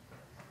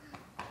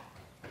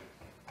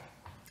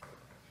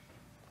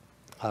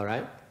 All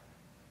right.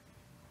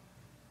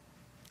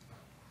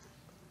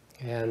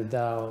 And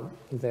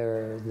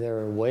there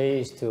are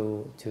ways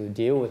to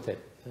deal with it.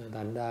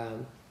 Thành ra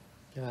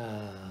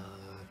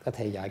có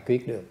thể giải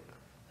quyết được.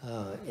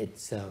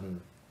 It's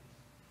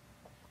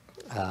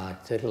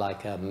just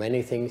like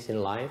many things in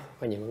life.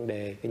 Có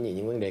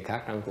những vấn đề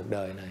khác trong cuộc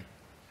đời này.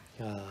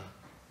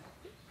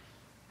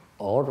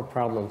 All the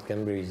problems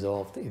can be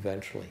resolved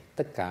eventually.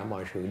 Tất cả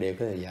mọi sự đều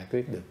có thể giải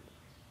quyết được.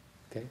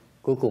 Okay?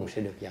 Cuối cùng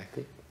sẽ được giải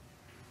quyết.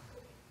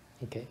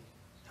 Okay.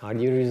 How do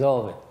you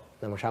resolve it?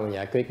 Làm sao mà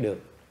giải quyết được?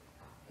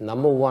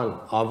 Number one,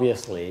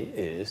 obviously,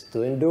 is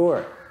to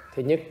endure.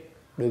 Thứ nhất,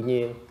 đương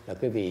nhiên là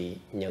cái vị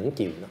nhẫn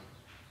chịu nó.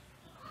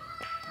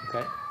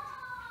 Okay.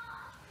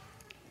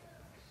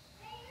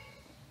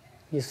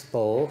 You're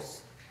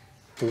supposed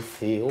to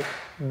feel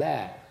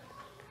bad.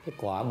 Cái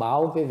quả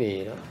báo cái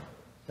vị đó,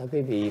 là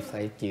cái vị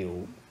phải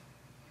chịu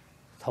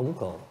thống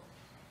khổ.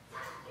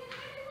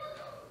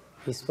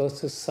 You're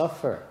supposed to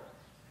suffer.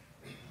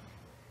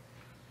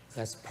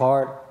 That's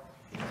part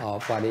of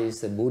what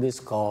is the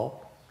Buddhists call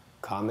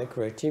karmic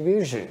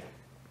retribution.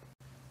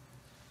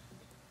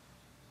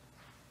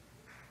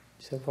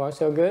 So far,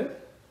 so good?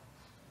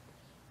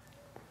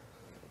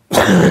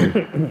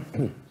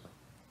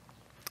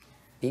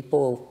 The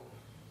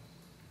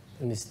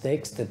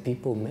mistakes that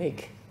people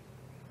make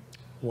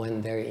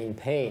when they're in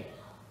pain.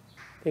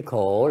 Cái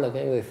khổ là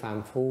cái người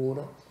phàm phu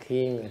đó,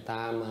 khi người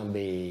ta mà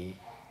bị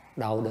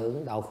đau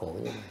đớn, đau khổ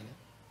như vậy đó,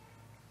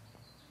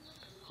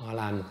 họ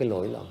làm một cái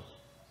lỗi lầm.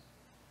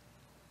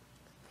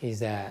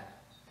 Is that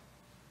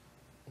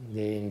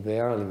they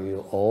invariably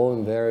will all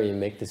invariably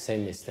make the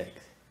same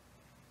mistakes.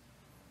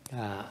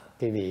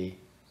 Cái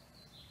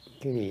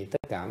vị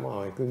tất cả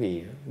mọi quý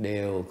vị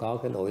đều có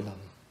cái lỗi lầm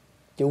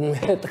chung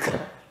hết tất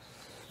cả.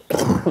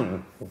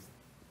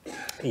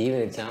 Even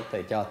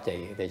example,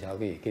 để cho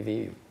cái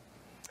ví dụ.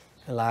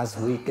 Last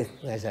week,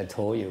 as I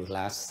told you,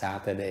 last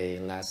Saturday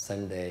and last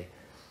Sunday,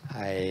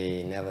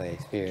 I never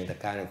experienced the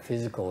kind of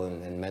physical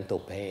and mental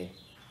pain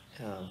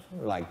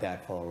like that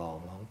for a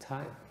long, long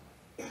time.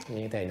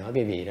 Như thầy nói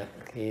cái vị đó,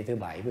 khi thứ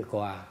bảy vừa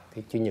qua,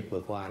 cái chủ nhật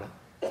vừa qua đó,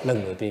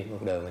 lần đầu tiên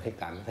cuộc đời mình thấy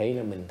cảm thấy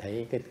là mình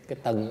thấy cái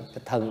thân,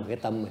 cái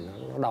tâm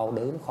mình nó đau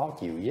đớn, nó khó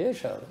chịu, dễ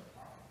sợ.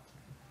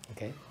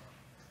 Okay,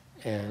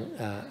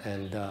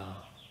 and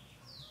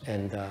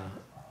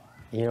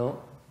you know,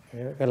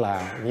 cái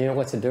là you know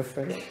what's the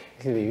difference?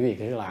 Cái vị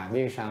cái là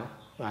biết sao?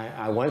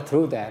 I went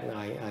through that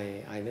and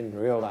I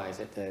didn't realize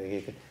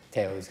it.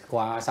 Theo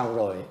qua xong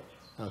rồi,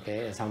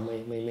 okay, xong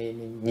mới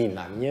nhìn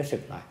lại, mới nhớ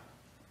sực lại.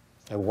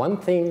 The one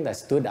thing that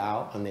stood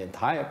out on the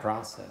entire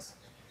process,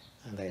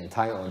 the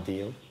entire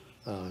ordeal,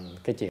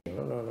 cái chuyện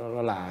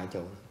nó là ở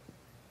chỗ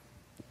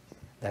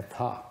that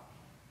thought.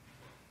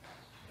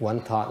 One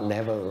thought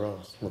never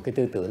arose. Một cái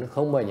tư tưởng nó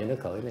không bao giờ nó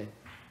khởi lên.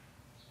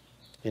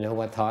 You know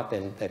what thought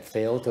that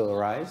failed to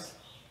arise?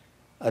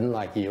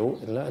 Unlike you,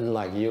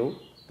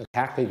 nó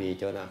khác cái vị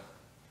chỗ nào?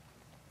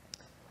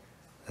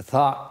 The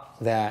thought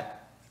that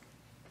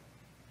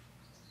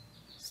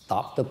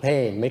stop the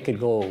pain, make it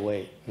go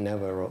away,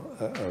 never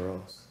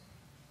arose.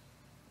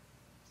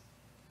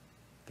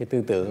 Cái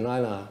tư tưởng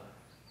nói là,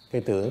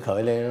 cái tưởng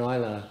khởi lên nói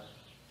là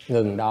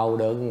ngừng đau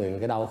đớn, ngừng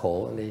cái đau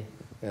khổ đi.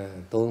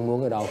 Tôi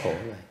muốn cái đau khổ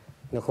này.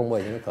 Nó không bao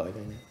giờ nó khởi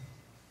lên.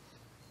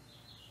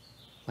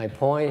 My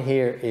point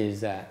here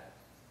is that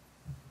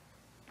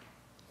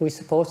we're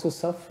supposed to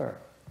suffer.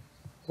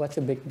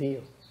 What's a big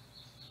deal?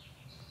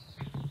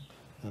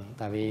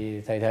 Tại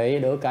vì thầy thấy,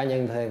 đối cá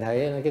nhân thầy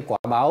thấy cái quả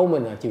báo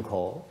mình là chịu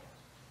khổ.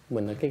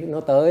 Mình là cái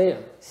nó tới.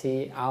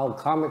 See,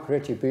 our karmic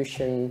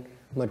retribution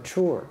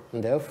mature.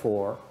 And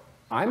therefore,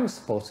 I'm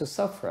supposed to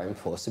suffer. I'm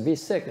supposed to be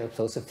sick. I'm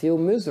supposed to feel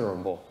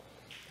miserable.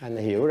 Anh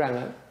hiểu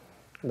rằng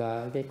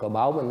là cái quả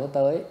báo mình nó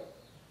tới.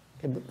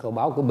 Cái quả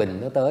báo của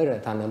bệnh nó tới rồi,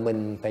 thành ra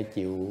mình phải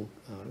chịu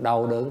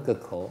đau đớn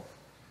cực khổ.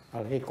 Đó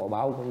là cái quả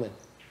báo của mình.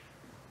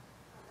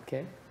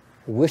 Okay?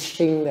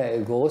 Wishing that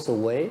it goes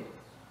away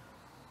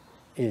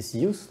is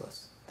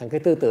useless. Thành cái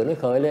tư tưởng nó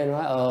khởi lên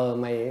nói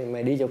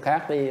mày đi chỗ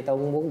khác đi, tao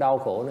không muốn đau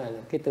khổ này.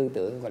 Cái tư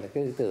tưởng gọi là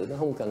cái tư tưởng nó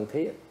không cần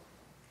thiết.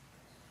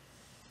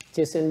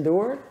 Just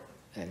endure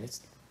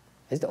and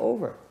it's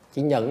over.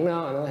 Chỉ nhận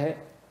nó hết.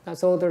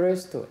 That's all there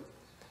is to it.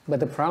 But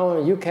the problem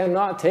is you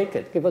cannot take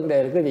it. Cái vấn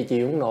đề là cái gì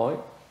chịu không nổi.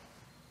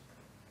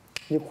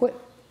 You quit.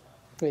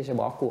 Ngươi sẽ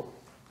bỏ cuộc.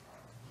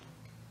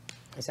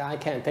 I say I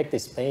can't take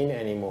this pain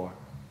anymore.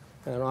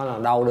 Nói là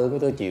đau đớn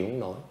tôi chịu không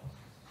nổi.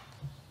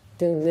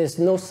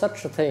 There's no such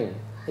a thing.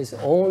 It's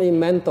only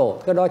mental.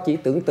 Cái đó chỉ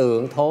tưởng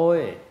tượng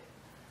thôi.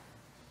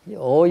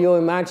 All your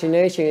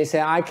imagination is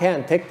say I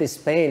can't take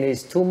this pain.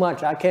 It's too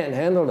much. I can't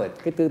handle it.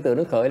 Cái tư tưởng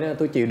nó khởi lên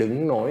tôi chịu đựng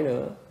không nổi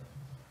nữa.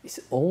 It's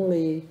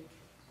only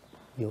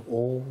your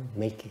own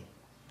making.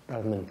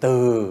 Rồi mình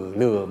tự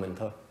lừa mình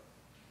thôi.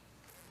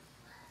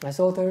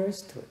 That's all there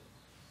is to it.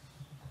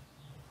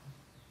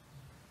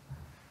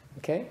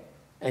 Okay?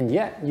 And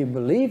yet you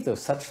believe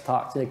those such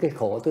thoughts. Cái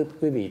khổ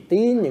quý vị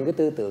tin những cái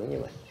tư tưởng như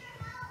vậy.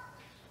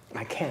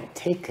 I can't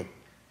take it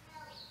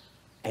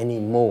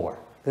anymore.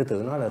 Tôi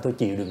tưởng nó là tôi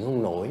chịu đựng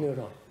không nổi nữa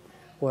rồi.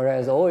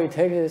 Whereas all it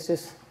takes is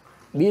just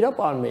beat up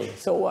on me,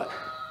 so what?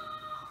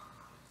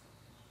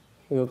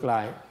 Ngược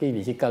lại, khi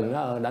vị chỉ cần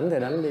nó đánh thì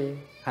đánh đi,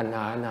 hành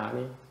hạ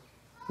đi,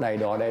 đầy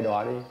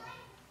đọa đi.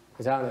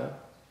 Thì sao nữa?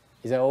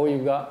 Is that all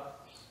you got?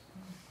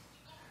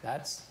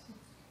 That's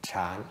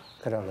chán,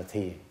 cái đó là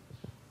thiền.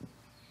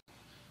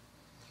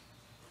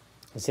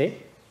 You see?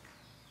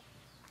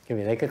 Các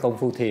vị thấy cái công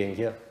phu thiền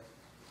chưa?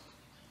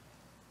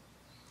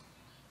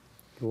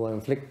 You want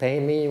to inflict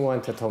pain me, you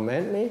want to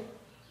torment me?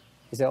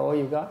 Is that all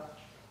you got?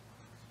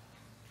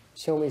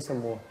 Show me some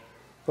more.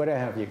 What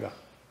have you got?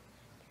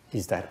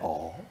 Is that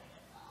all?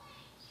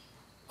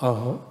 Nó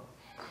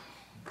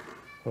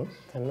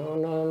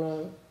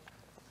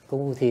công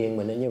phu thiền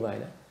mình là như vậy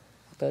đó.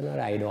 Tới nó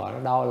đầy đọa, nó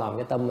đau lòng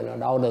cái tâm mình, nó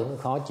đau đớn, nó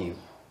khó chịu,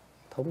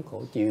 thống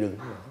khổ chịu đựng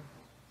nữa.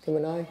 Thì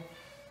mình nói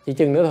chỉ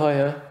chừng nữa thôi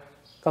hả?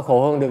 Có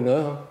khổ hơn được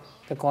nữa không?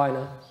 Cái coi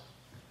nữa.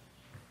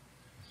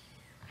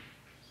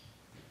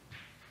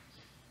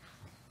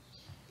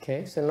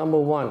 Okay, so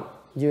number one,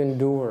 you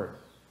endure,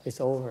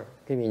 it's over.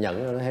 Cái vị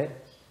nhận rồi nó hết.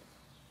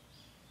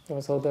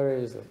 So there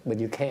is, but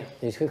you can't.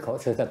 Thì sự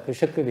thật cái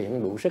sức cái vị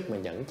không đủ sức mà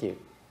nhẫn chịu.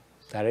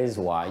 That is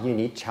why you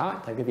need chart.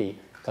 Tại cái vị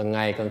càng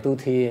ngày càng tu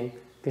thiền,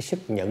 cái sức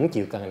nhẫn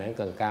chịu càng ngày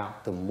càng cao.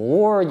 The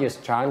more your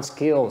chant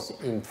skills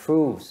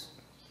improves,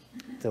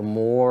 the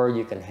more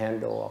you can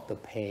handle all the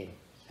pain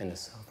and the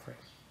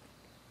suffering.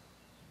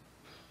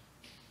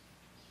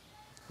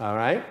 All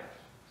right?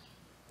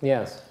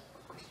 Yes.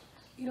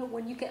 You know,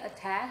 when you get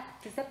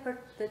attacked, does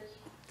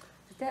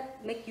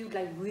that make you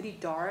like really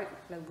dark,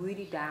 like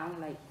really down,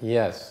 like?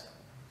 Yes.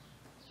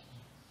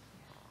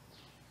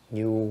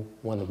 You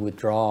want to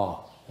withdraw.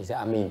 You say,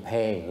 I'm in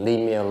pain. Leave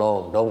me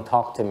alone. Don't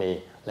talk to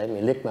me. Let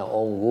me lick my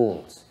own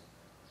wounds.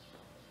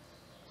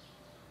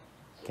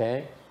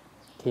 Okay?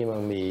 Khi mà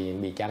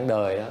bị chán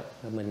đời đó,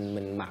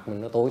 mình mặt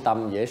mình nó tối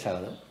tăm dễ sợ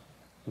lắm.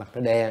 Mặt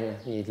nó đen,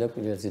 you look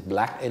at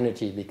black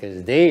energy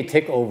because they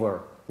take over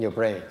your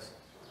brains.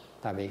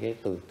 Tại vì cái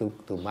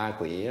tụi ma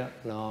quỷ đó,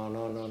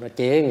 nó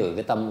chế ngự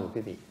cái tâm của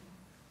quý vị.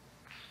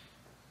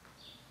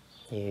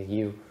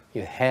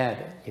 Your head,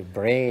 your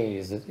brain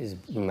is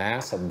a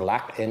mass of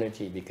black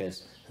energy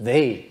because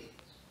they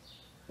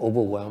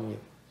overwhelm you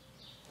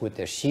with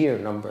their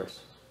sheer numbers.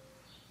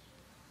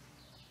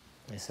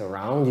 They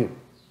surround you.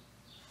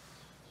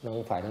 Nó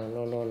không phải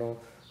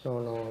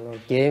nó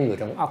chế người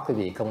trong óc cái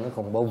gì không, nó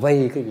không bao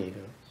vây cái gì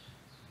nữa.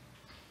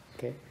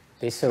 Okay?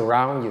 They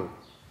surround you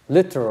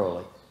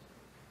literally.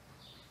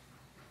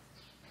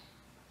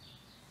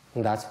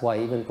 And that's why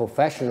even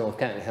professional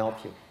can't help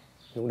you.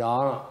 Lúc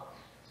đó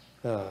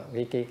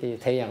cái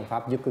thế gian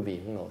pháp giúp quý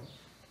vị không nổi.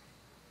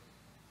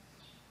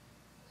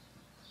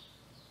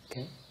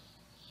 Okay.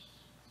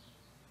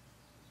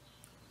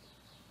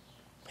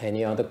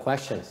 Any other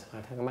questions?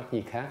 Ai thắc mắc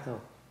gì khác không?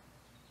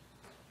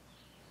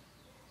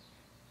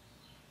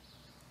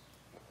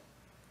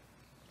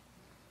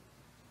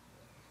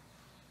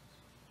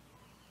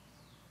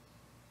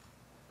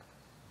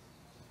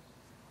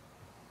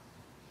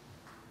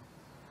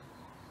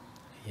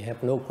 You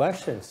have no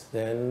questions,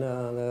 then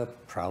the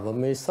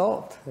problem is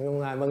solved.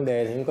 Không ai vấn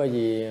đề thì không có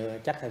gì,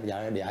 chắc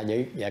là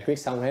giải quyết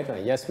xong hết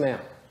rồi. Yes, ma'am.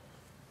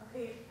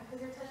 Okay,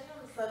 because you're touching on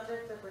the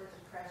subject of like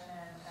depression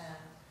and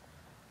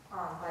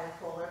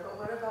bipolar, but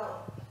what about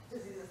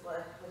diseases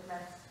like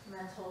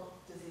mental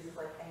diseases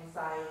like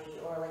anxiety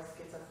or like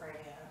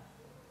schizophrenia?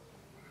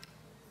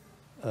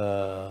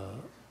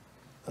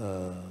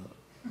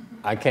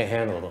 I can't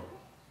handle them.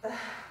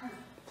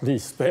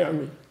 Please spare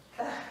me.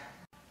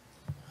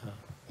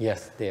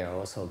 Yes, they are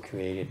also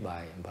created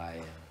by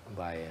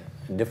a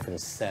different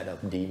set of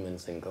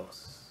demons and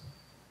ghosts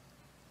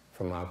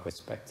from our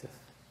perspective,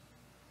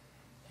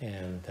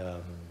 and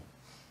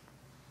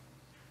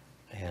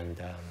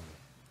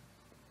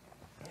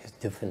it's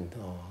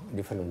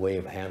different way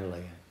of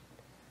handling it.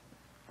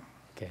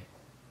 Okay,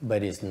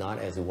 but it's not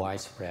as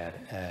widespread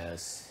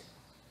as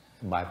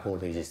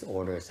bipolar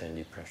disorders and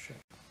depression.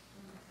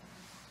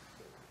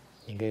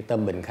 Những cái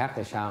tâm bệnh khác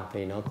thì sao?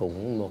 Thì nó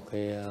cũng một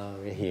cái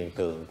hiện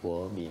tượng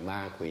của bị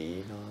ma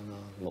quỷ, nó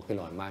một cái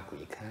loại ma quỷ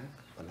khác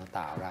và nó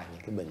tạo ra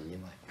những cái bệnh như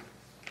vậy.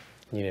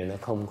 Như này nó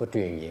không có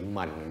truyền nhiễm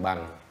mạnh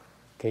bằng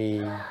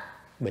cái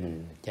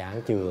bệnh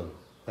chán chường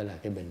với là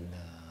cái bệnh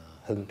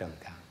hưng trầm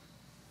cảm.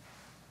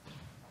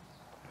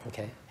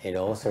 Okay, it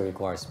also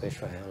requires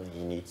special handling.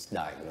 It needs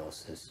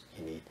diagnosis.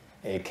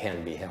 It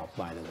can be helped,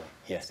 by the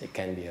way. Yes, it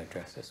can be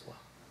addressed as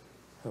well.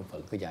 Nó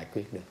vẫn cứ giải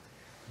quyết được.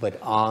 But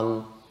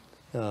on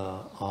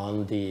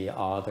the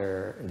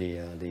other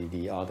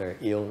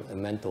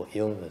mental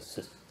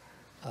illnesses,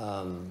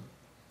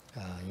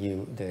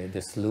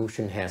 the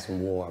solution has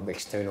more of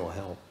external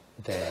help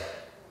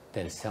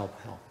than self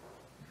help.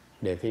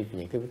 Để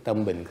những cái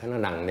tâm bệnh nó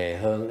nặng nề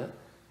hơn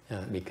đó,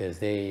 because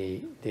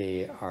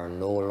they are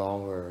no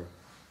longer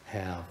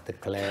have the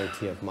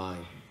clarity of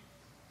mind.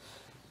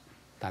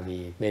 Tại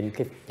vì bên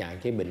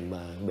cái bệnh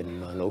mà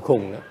nổi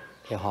khùng đó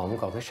thì họ không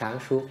còn cái sáng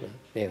suốt nữa.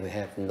 They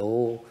have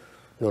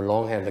no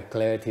longer have the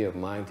clarity of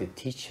mind to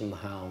teach them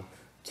how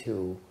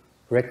to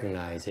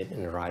recognize it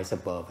and rise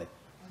above it.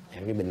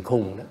 Cái bệnh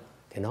khùng đó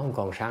thì nó không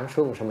còn sáng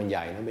suốt, sao mình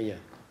dạy nó bây giờ?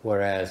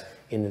 Whereas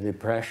in the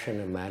depression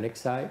and manic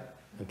side,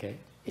 okay,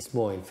 it's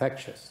more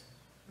infectious.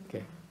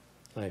 Okay.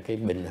 Cái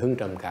bệnh hứng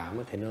trầm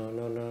cảm thì nó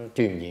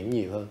truyền nhiễm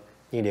nhiều hơn,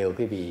 nhưng đều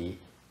quý vị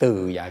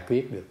tự giải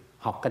quyết được,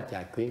 học cách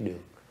giải quyết được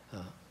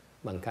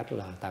bằng cách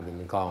là tại vì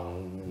mình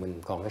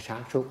còn cái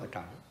sáng suốt ở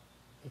trong.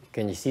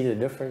 Can you see the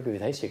difference? Quý vị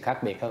thấy sự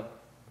khác biệt không?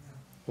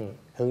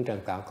 Hứng trầm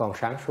cảm còn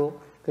sáng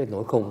suốt, cái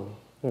nỗi khùng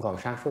không còn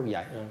sáng suốt,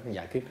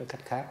 giải quyết nó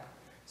cách khác.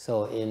 So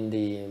in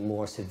the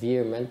more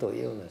severe mental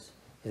illness,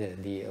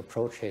 the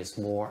approach is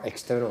more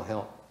external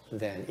help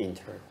than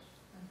internal,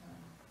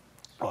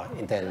 or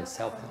than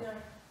self-help.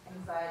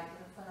 Anxiety,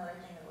 that's another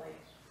thing that like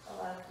a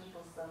lot of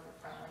people suffer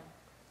from.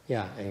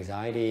 Yeah,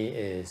 anxiety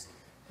is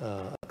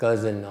a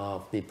cousin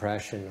of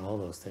depression, all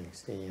those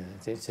things. Yeah,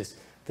 it's just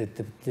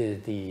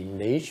the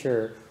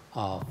nature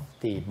of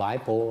the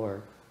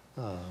bipolar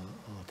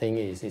thing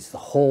is it's the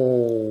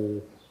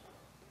whole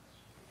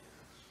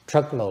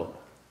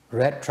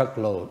red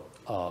truckload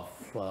of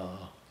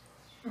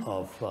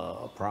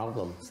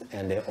problems,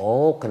 and they're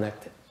all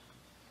connected.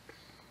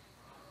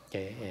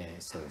 Okay,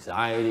 it's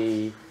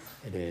anxiety.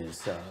 It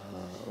is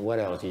what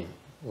else?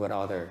 What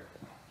other?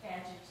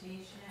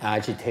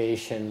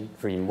 Agitation,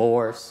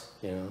 remorse.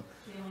 You know,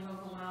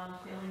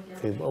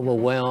 feeling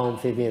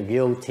overwhelmed, feeling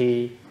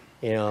guilty.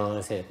 You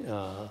know,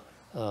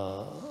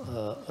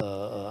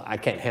 I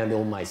can't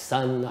handle my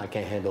son. I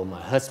can't handle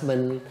my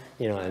husband.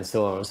 You know, and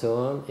so on and so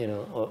on. You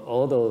know,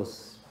 all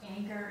those.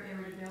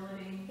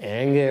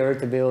 Anger,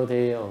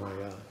 irritability. Oh my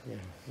God!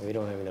 Yeah, we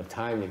don't have enough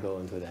time to go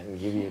into that and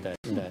give you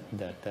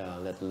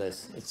that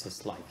list. It's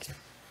just like.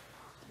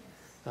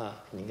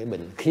 Những cái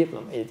bệnh khiếp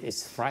lắm.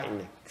 It's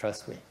frightening,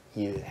 trust me.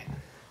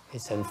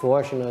 It's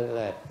unfortunate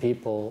that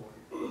people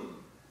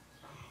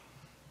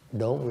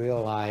don't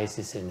realize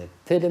it's an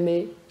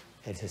epidemic.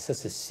 It's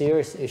such a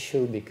serious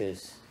issue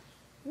because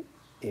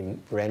it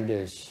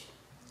renders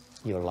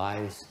your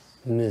lives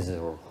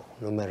miserable,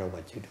 no matter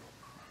what you do.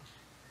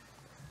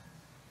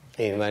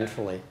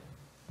 Eventually,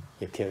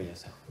 you kill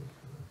yourself,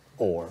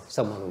 or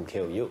someone will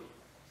kill you.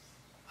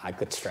 I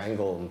could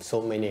strangle so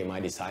many of my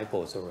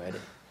disciples already.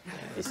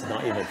 It's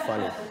not even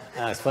funny.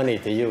 It's funny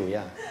to you,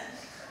 yeah.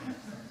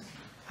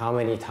 How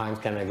many times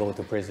can I go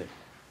to prison?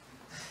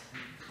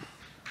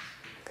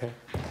 Okay.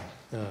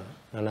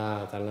 Thành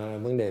ra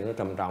vấn đề nó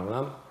trầm trọng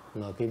lắm.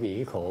 Mà quý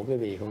vị khổ, quý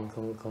vị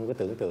không có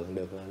tưởng tượng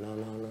được là nó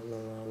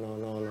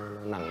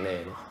nặng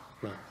nề.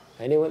 No.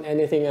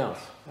 Anything else?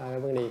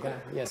 Vấn đề khác?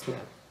 Yes,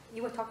 ma'am.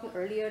 You were talking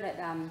earlier that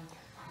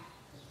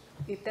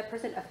if that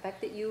person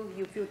affected you,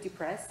 you feel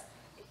depressed.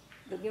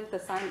 You know, the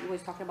sign you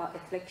was talking about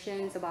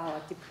afflictions,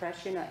 about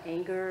depression or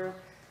anger,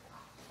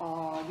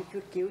 or you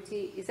feel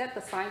guilty. Is that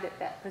the sign that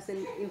that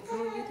person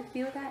influenced you to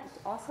feel that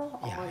also?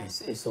 Yeah,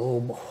 it's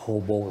all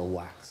whole ball of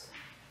wax.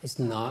 It's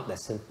not that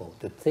simple.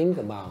 To think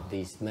about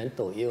these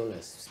mental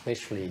illness,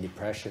 especially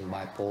depression,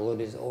 bipolar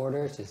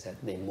disorders, is that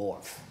they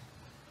morph.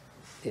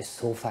 It's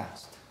so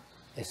fast.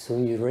 As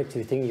soon as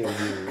you think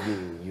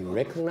you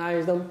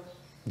recognize them,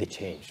 they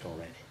change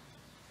already.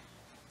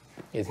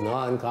 It's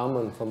not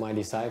uncommon for my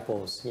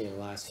disciples in the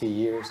last few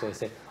years. They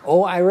say,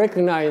 "Oh, I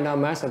recognize now,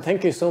 Master.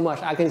 Thank you so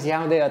much. I can see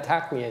how they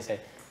attack me." I say,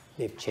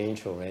 "They've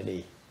changed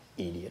already,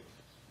 idiot."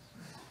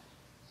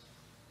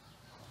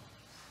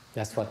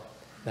 That's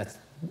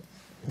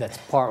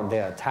part of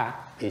their attack,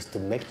 is to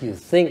make you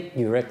think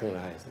you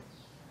recognize them.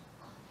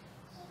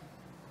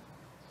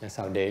 That's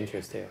how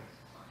dangerous they are.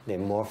 They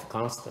morph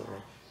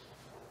constantly.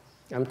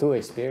 I'm too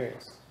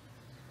experienced.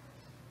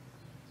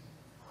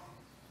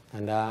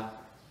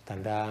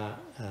 Thành ra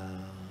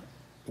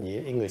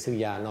những người xuất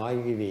gia nói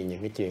quý vị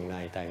những cái chuyện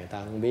này tại người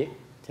ta không biết,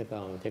 chứ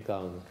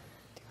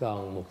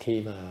còn một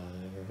khi mà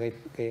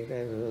cái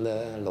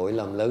lỗi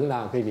lầm lớn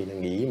nào quý vị là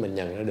nghĩ mình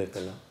nhận ra được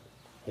rồi đó,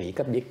 nghĩ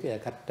cách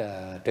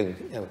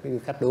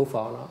cách đối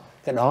phó nó,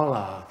 cái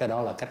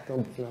đó là cách nó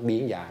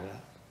biến dạng đó,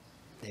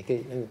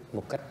 để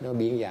một cách nó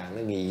biến dạng,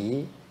 nó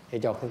nghĩ để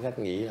cho cái cách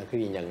nghĩ là quý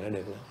vị nhận ra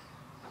được nó,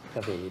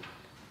 quý vị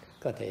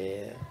có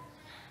thể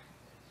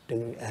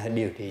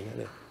điều trị nó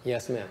được.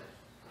 Yes, ma'am.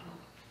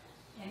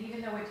 And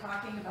even though we're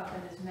talking about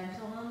them as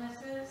mental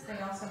illnesses, they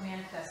also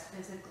manifest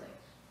physically.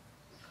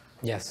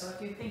 Yes. So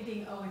if you're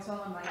thinking, oh, it's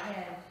all in my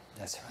head,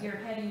 That's right. your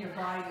head and your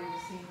body are the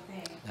same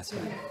thing. That's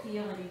You're right. going to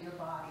feel it in your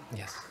body.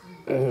 Yes.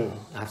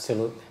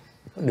 Absolutely.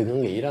 Đừng có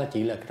nghĩ đó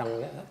chỉ là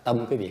trong cái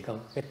tâm quý vị không,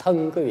 cái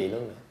thân quý vị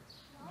luôn nữa.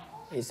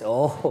 It's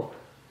all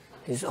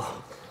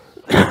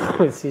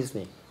excuse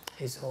me.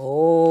 It's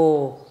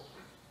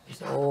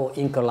all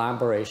in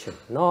collaboration.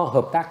 Nó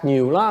hợp tác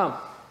nhiều lắm.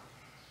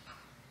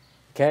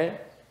 Okay?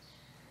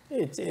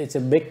 It's a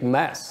big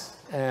mess,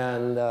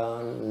 and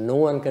no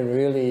one can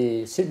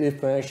really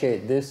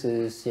differentiate. This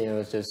is,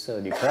 just a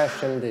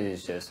depression. This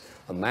is just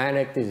a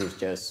manic. This is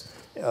just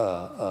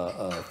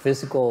a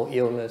physical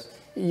illness.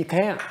 You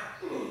can't.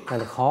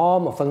 Là khó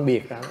mà phân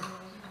biệt ra.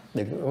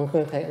 Đừng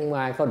thấy không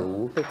ai có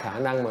đủ cái khả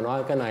năng mà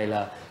nói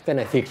cái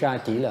này thiệt ra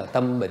chỉ là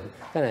tâm bệnh,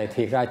 cái này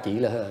thiệt ra chỉ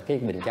là cái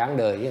bệnh chán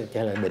đời,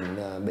 hay là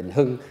bệnh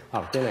hưng,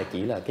 hoặc cái này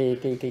chỉ là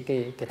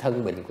cái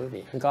thân bệnh của quý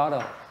vị. Không có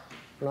đâu.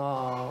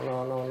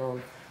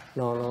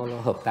 Nó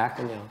hợp tác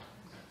với nhau.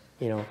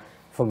 You know,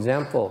 for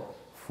example,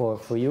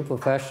 for you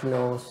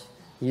professionals,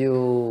 you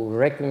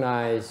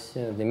recognize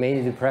the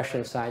major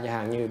depression side, chẳng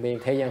hạn như bên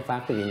thế gian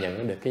pháp thì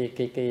nhận được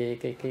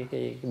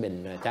cái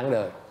bệnh chán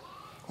đời.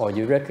 Or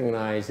you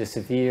recognize the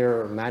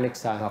severe manic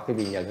side, hoặc cái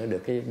bị nhận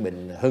được cái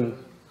bệnh hưng,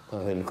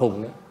 bệnh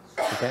khùng đó.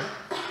 Okay?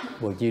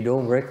 But you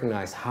don't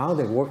recognize how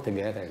they work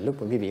together.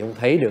 Lúc mà quý vị không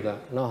thấy được,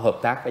 nó hợp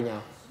tác với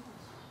nhau.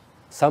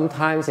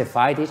 Sometimes they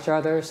fight each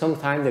other,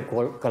 sometimes they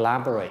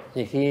collaborate.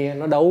 Nhiều khi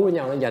nó đấu với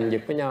nhau, nó giành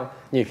giật với nhau.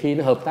 Nhiều khi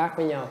nó hợp tác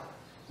với nhau.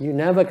 You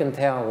never can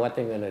tell what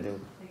they're gonna do.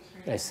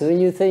 As soon as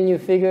you think you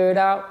figure it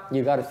out,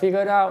 you gotta figure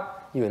it out,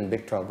 you're in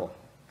big trouble.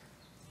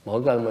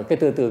 Mỗi lần mà cái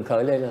tư tưởng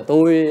khởi lên là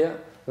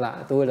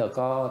tôi là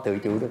có tự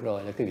chủ được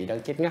rồi, là quý vị đang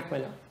chết ngắt với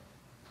nó.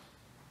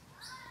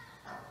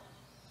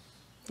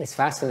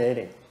 It's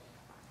fascinating.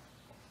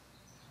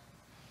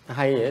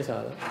 Hay dễ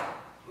sợ lắm.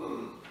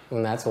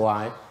 And that's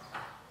why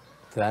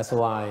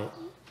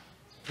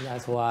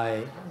as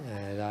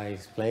I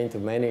explained to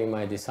many of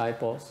my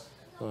disciples,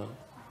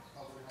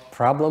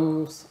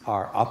 problems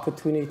are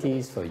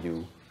opportunities for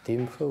you to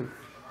improve.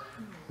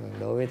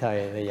 Đối với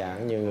thầy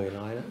giảng như người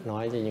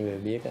nói cho những người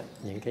biết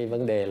những cái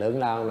vấn đề lớn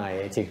lao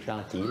này thực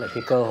ra chỉ là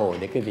cái cơ hội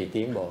để quý vị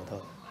tiến bộ thôi.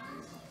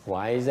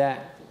 Why is that?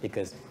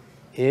 Because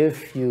if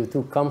you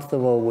too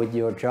comfortable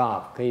with your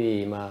job, cái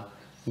gì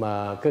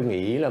mà cứ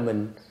nghĩ là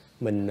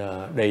mình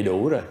đầy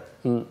đủ rồi,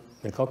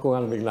 mình có công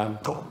ăn việc làm,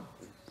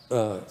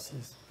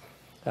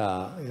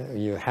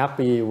 you're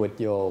happy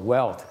with your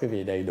wealth, quý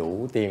vị đầy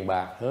đủ tiền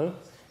bạc, you're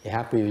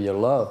happy with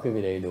your love, quý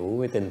vị đầy đủ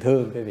với tình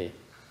thương, quý vị.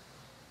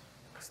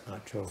 It's not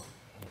true.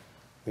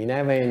 We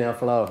never have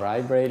enough love,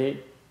 right, Brady?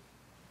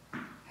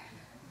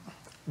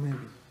 Maybe.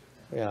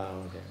 Yeah.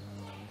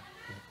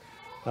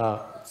 Okay.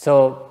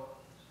 So,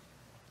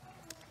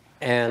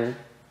 and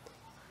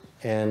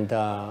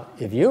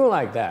if you're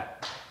like that,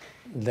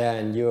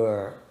 then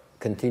you're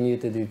continue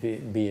to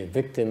be a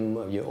victim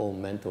of your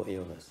own mental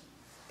illness.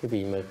 Cái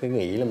vị mà cứ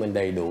nghĩ là mình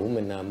đầy đủ,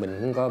 mình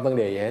không có vấn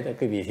đề gì hết,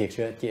 cái vị thiệt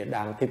sự chỉ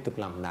đang tiếp tục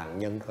làm nạn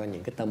nhân của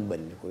những cái tâm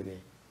bệnh của quý vị.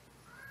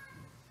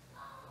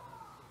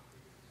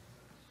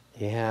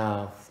 You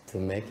have to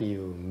make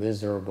you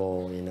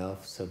miserable enough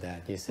so that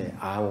you say,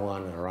 I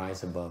want to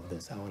rise above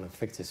this. I want to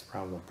fix this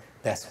problem.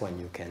 That's when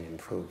you can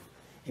improve.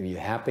 If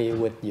you're happy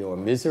with your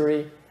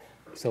misery,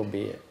 so be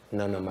it.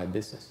 None of my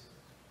business.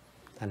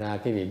 Thành ra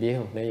quý vị biết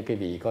không, nếu quý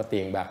vị có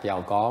tiền bạc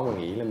giàu có mà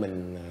nghĩ là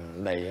mình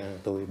đầy,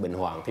 tôi bệnh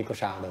hoạn thì có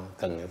sao đâu,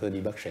 cần tôi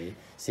đi bác sĩ.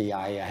 See,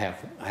 I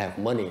have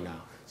money now.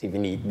 So if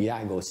you need me,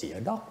 I go see a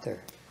doctor.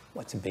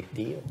 What's the big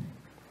deal?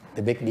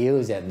 The big deal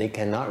is that they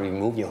cannot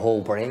remove your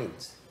whole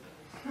brains.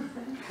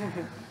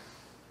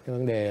 Cái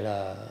vấn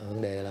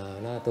đề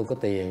là tôi có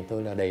tiền,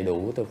 tôi là đầy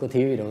đủ, tôi có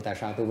thiếu gì đâu, tại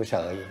sao tôi phải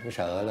sợ gì? Tôi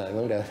sợ là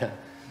vấn đề là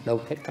đâu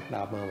hết cách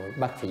nào mà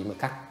bác sĩ mà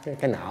cắt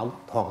cái não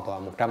hoàn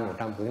toàn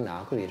 100% của cái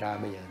não quý vị ra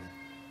bây giờ này.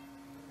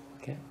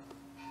 Okay.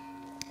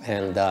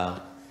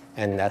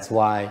 And that's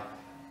why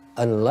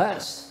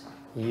unless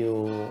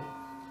you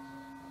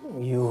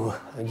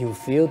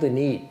feel the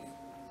need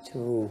to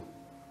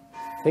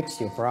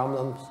fix your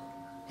problems,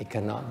 it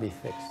cannot be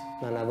fixed.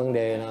 Nên là vấn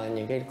đề là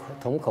những cái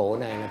thống khổ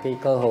này là cái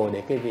cơ hội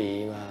để quý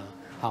vị mà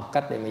học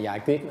cách để mà giải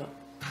quyết nó.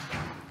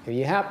 If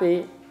you're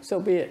happy, so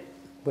be it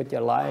with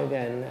your life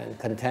and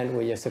content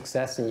with your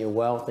success and your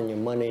wealth and your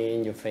money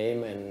and your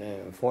fame and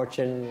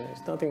fortune,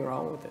 there's nothing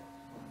wrong with it.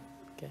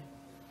 Okay.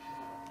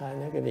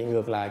 Nếu cái vị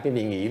ngược lại, cái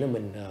vị nghĩ là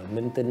mình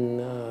minh tinh,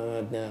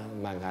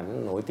 màn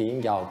ảnh nổi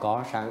tiếng, giàu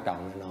có, sang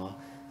trọng này nọ,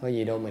 có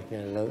gì đâu mà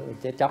lớn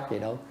chết chóc gì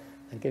đâu,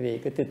 cái vị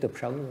cứ tiếp tục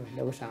sống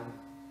đâu có sao.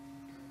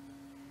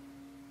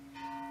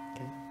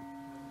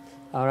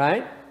 All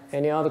right.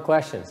 Any other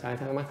questions? Ai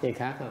thắc mắc gì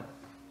khác không?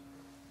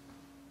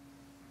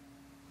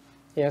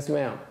 Yes,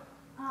 ma'am.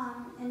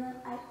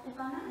 If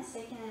I'm not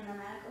mistaken, in the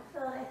medical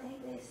field, I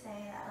think they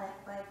say that like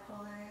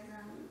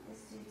bipolarism is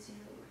due to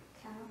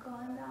chemical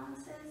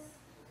imbalances.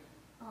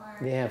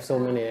 Or They have so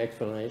many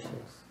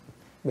explanations,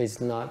 but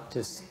it's not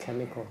just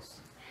chemicals.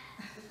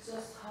 It's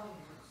just how it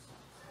works.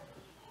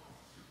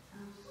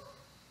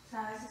 So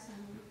I was just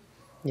wondering.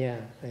 Yeah,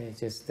 it's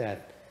just that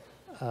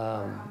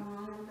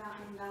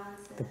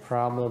the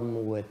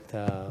problem with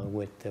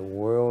the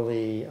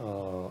worldly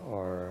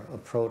or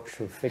approach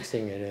to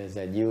fixing it is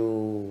that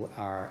you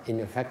are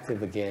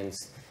ineffective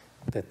against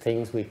the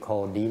things we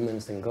call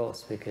demons and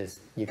ghosts because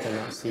you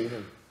cannot see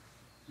them.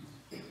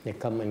 They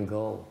come and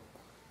go.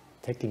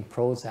 Taking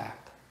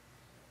Prozac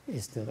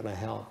is not going to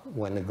help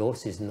when the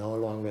ghost is no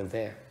longer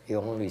there. It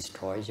only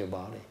destroys your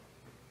body.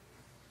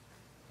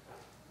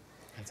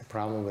 That's a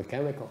problem with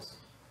chemicals.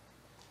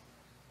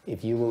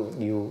 If you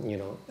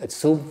know,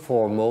 assume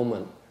for a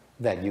moment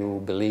that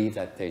you believe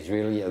that there's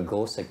really a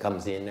ghost that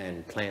comes in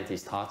and plants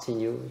his thoughts in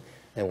you,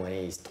 and when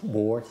he's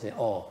bored, you say,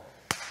 oh,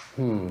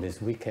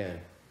 this weekend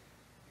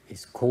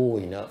is cool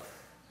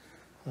enough.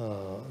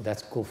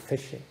 Let's go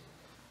fishing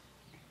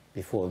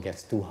before it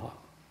gets too hot,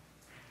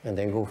 and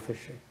then go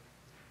fishing.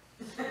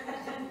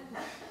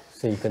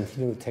 So you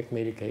continue to take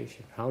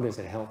medication. How does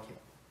it help you?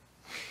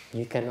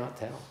 You cannot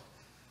tell.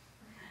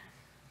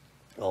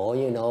 All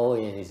you know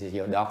is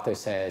your doctor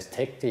says,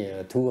 take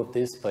 2 of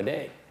this per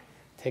day.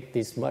 Take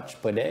this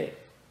much per day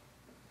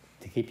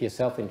to keep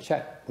yourself in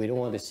check. We don't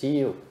want to see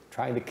you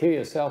trying to kill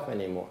yourself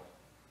anymore.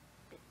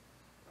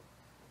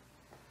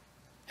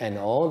 And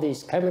all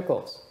these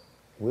chemicals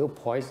will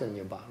poison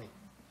your body.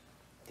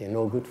 They're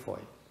no good for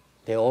you.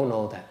 They all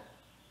know that.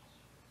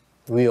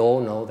 We all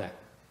know that.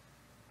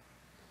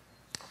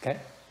 Okay?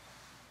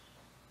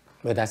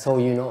 But that's all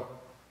you know.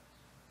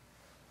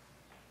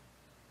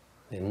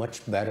 There are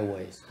much better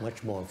ways,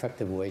 much more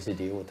effective ways to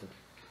deal with them.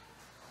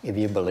 If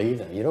you believe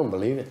it, you don't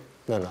believe it,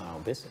 none of our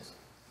business.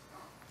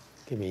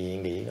 Cái vị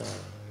nghĩ là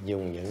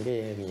dùng những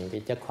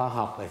cái chất hóa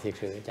học này thực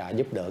sự chả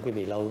giúp đỡ cái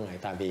vị lâu ngày,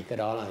 tại vì cái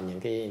đó là những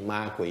cái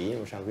ma quỷ,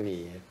 mà sao cái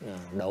vị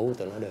đấu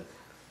tụi nó được.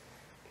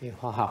 Cái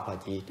hóa học là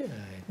chỉ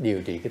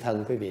điều trị cái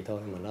thân quý vị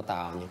thôi, mà nó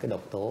tạo những cái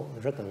độc tố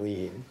rất là nguy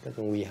hiểm, rất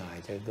là nguy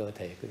hại cho cơ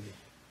thể quý vị.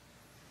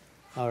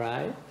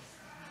 Alright.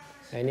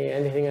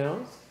 Anything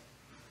else?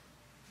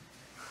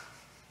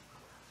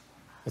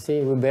 You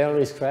see, we're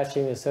barely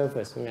scratching the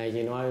surface. Ngày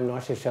chỉ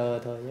nói sơ sơ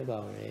thôi, chứ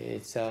còn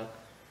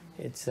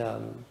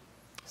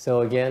so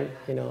again,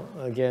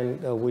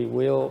 we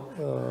will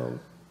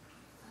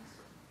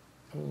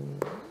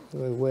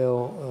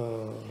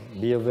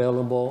be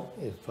available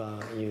if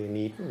you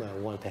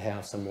want to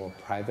have some more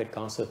private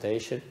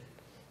consultation.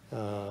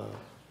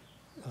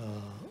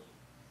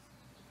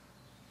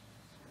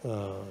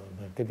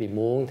 Cái vị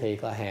muốn thì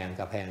có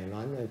gặp hàng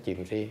nói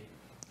chuyện riêng.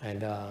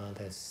 And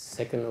the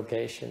second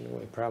occasion,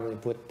 we probably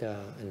put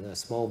in a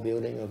small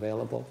building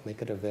available,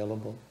 make it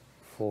available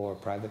for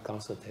private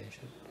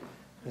consultation.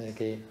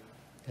 Cái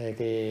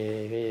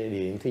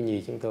điểm thứ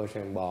nhì, chúng tôi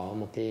sẽ bỏ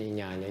một cái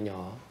nhà nhỏ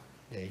nhỏ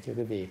để cho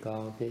quý vị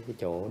có cái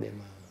chỗ để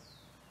mà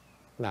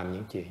làm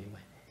những chuyện như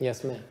vậy.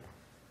 Yes, ma'am. I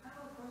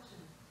have a question.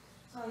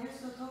 So I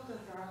used to talk to a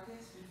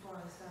therapist before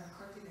I started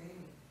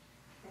cultivating,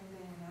 and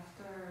then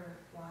after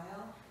a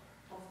while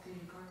of the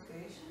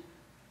cultivation,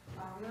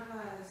 I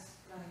realized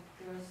like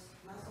there's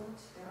not so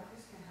much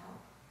therapists can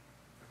help,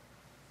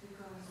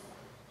 because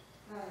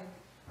like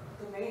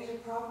the major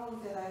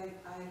problem that I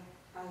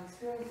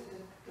experienced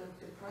the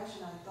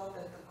depression, I thought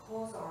that the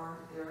cause are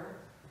there,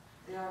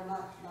 they are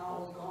not now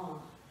all gone,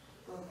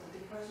 but the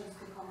depression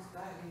still comes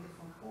back in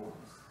different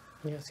forms.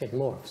 Yes, it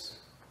morphs.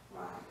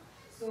 Right.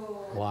 So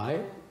why?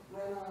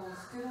 When a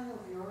student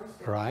of yours,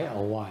 Right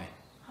or why?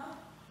 Huh?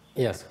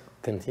 Yes,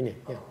 continue.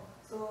 Yeah.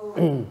 So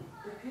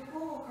the people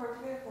who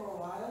cultivate for a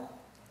while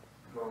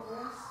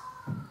progress.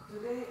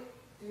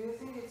 Do you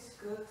think it's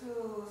good to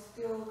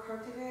still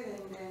cultivate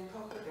and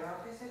talk to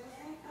therapists at the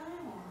same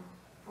time, or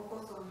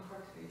focus on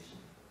cultivation?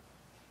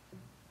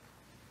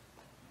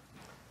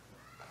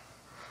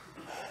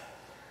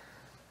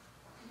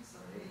 I'm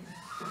sorry.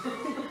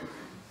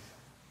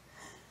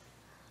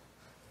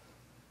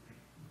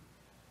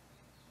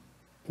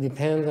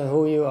 Depends on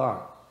who you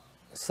are.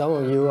 Some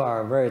of you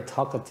are very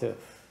talkative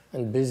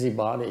and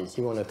busybodies.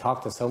 You want to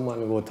talk to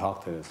someone, go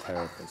talk to the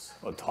therapist,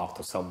 or talk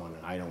to someone,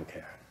 I don't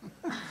care.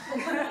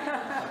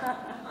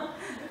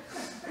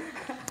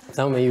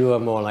 Some of you are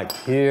more like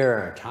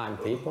here time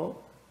people,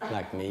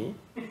 like me.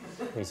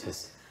 We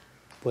just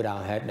put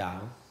our head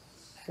down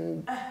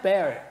and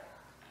bear it.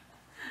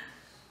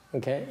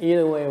 Okay?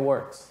 Either way it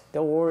works.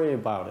 Don't worry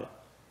about it.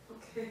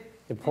 Okay.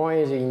 The point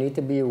is you need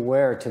to be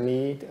aware, to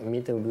me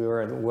to be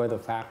aware of the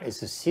fact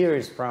it's a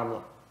serious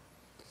problem.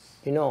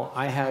 You know,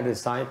 I had a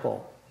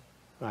disciple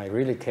I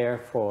really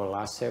cared for the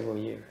last several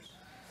years.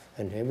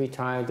 And every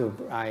time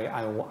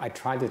I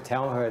try to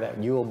tell her that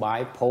you are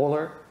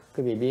bipolar.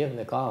 Quý vị biết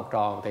là có học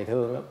trò thầy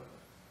thương lắm,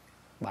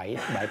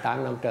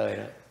 7-8 năm trời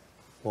rồi.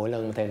 Mỗi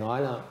lần thầy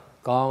nói là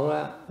con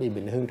á, bị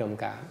bệnh hưng trầm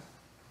cảm,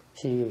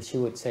 she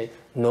would say,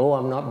 no,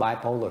 I'm not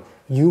bipolar,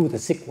 you the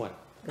sick one.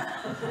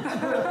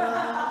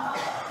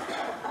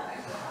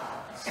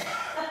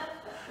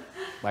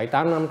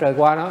 7-8 năm trời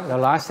qua đó, the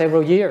last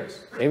several years,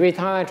 every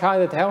time I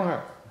try to tell her,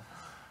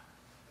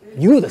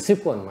 you the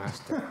sick one,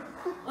 master.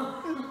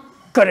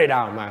 Cut it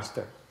out,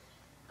 master.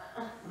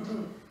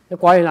 Nó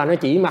quay là nó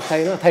chỉ mặt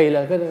thầy, nó thầy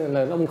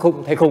là ông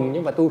khùng, thầy khùng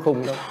nhưng mà tôi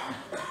khùng đâu.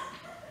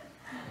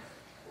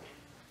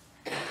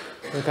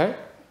 Okay?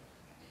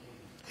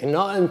 And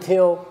not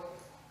until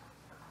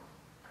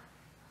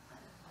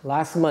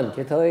last month,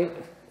 cho tới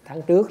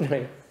tháng trước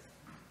này.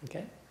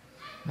 Okay?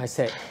 I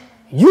said,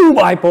 you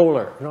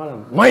bipolar. Nó là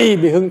mày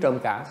bị hưng trầm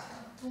cảm.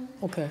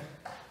 Okay.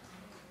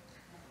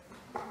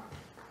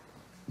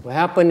 What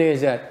happened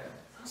is that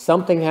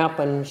something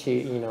happened.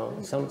 She,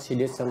 she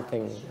did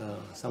something,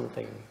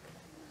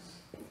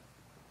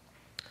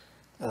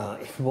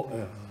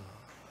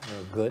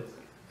 good,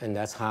 and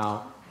that's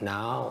how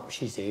now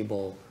she's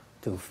able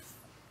to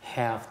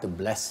have the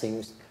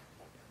blessings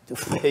to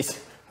face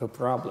her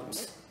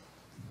problems,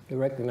 to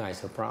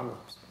recognize her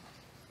problems.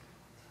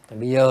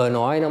 Bây giờ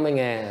nói nó mới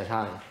nghe là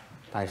sao?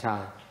 Tại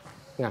sao?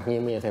 Ngạc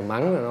nhiên bây giờ thầy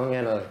mắng rồi nó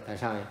nghe lời. Tại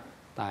sao vậy?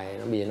 Tại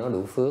nó bây giờ nó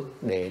đủ phước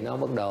để nó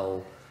bắt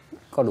đầu,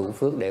 có đủ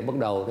phước để bắt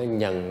đầu nó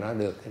nhận nó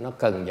được, nó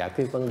cần giải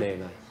quyết vấn đề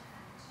này.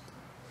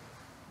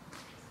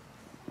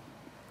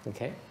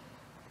 Okay.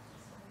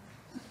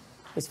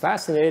 It's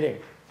fascinating.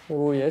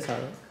 Vui dễ sợ.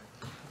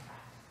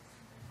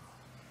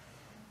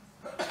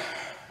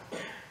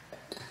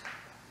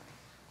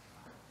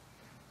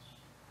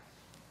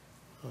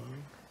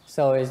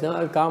 So it's not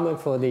uncommon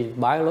for the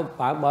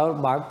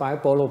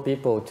bipolar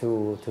people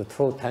to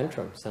throw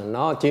tantrums.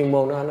 Nó chuyên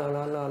môn nó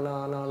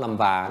làm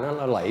vả,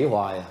 nó lẫy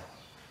hoài à.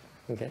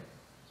 Okay.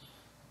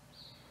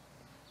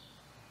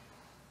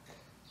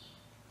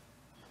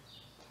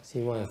 So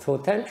you want to throw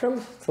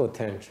tantrums? Throw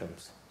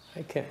tantrums.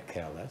 I can't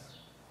care less.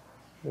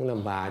 Muốn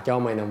làm vả, cho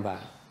mày làm vả.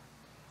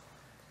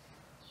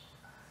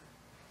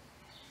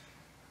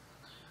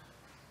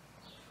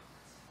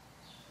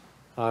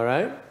 All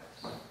right?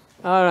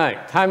 All right,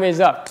 time is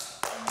up.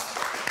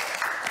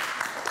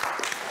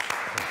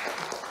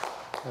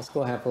 Let's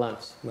go have lunch.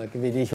 Mời cái video.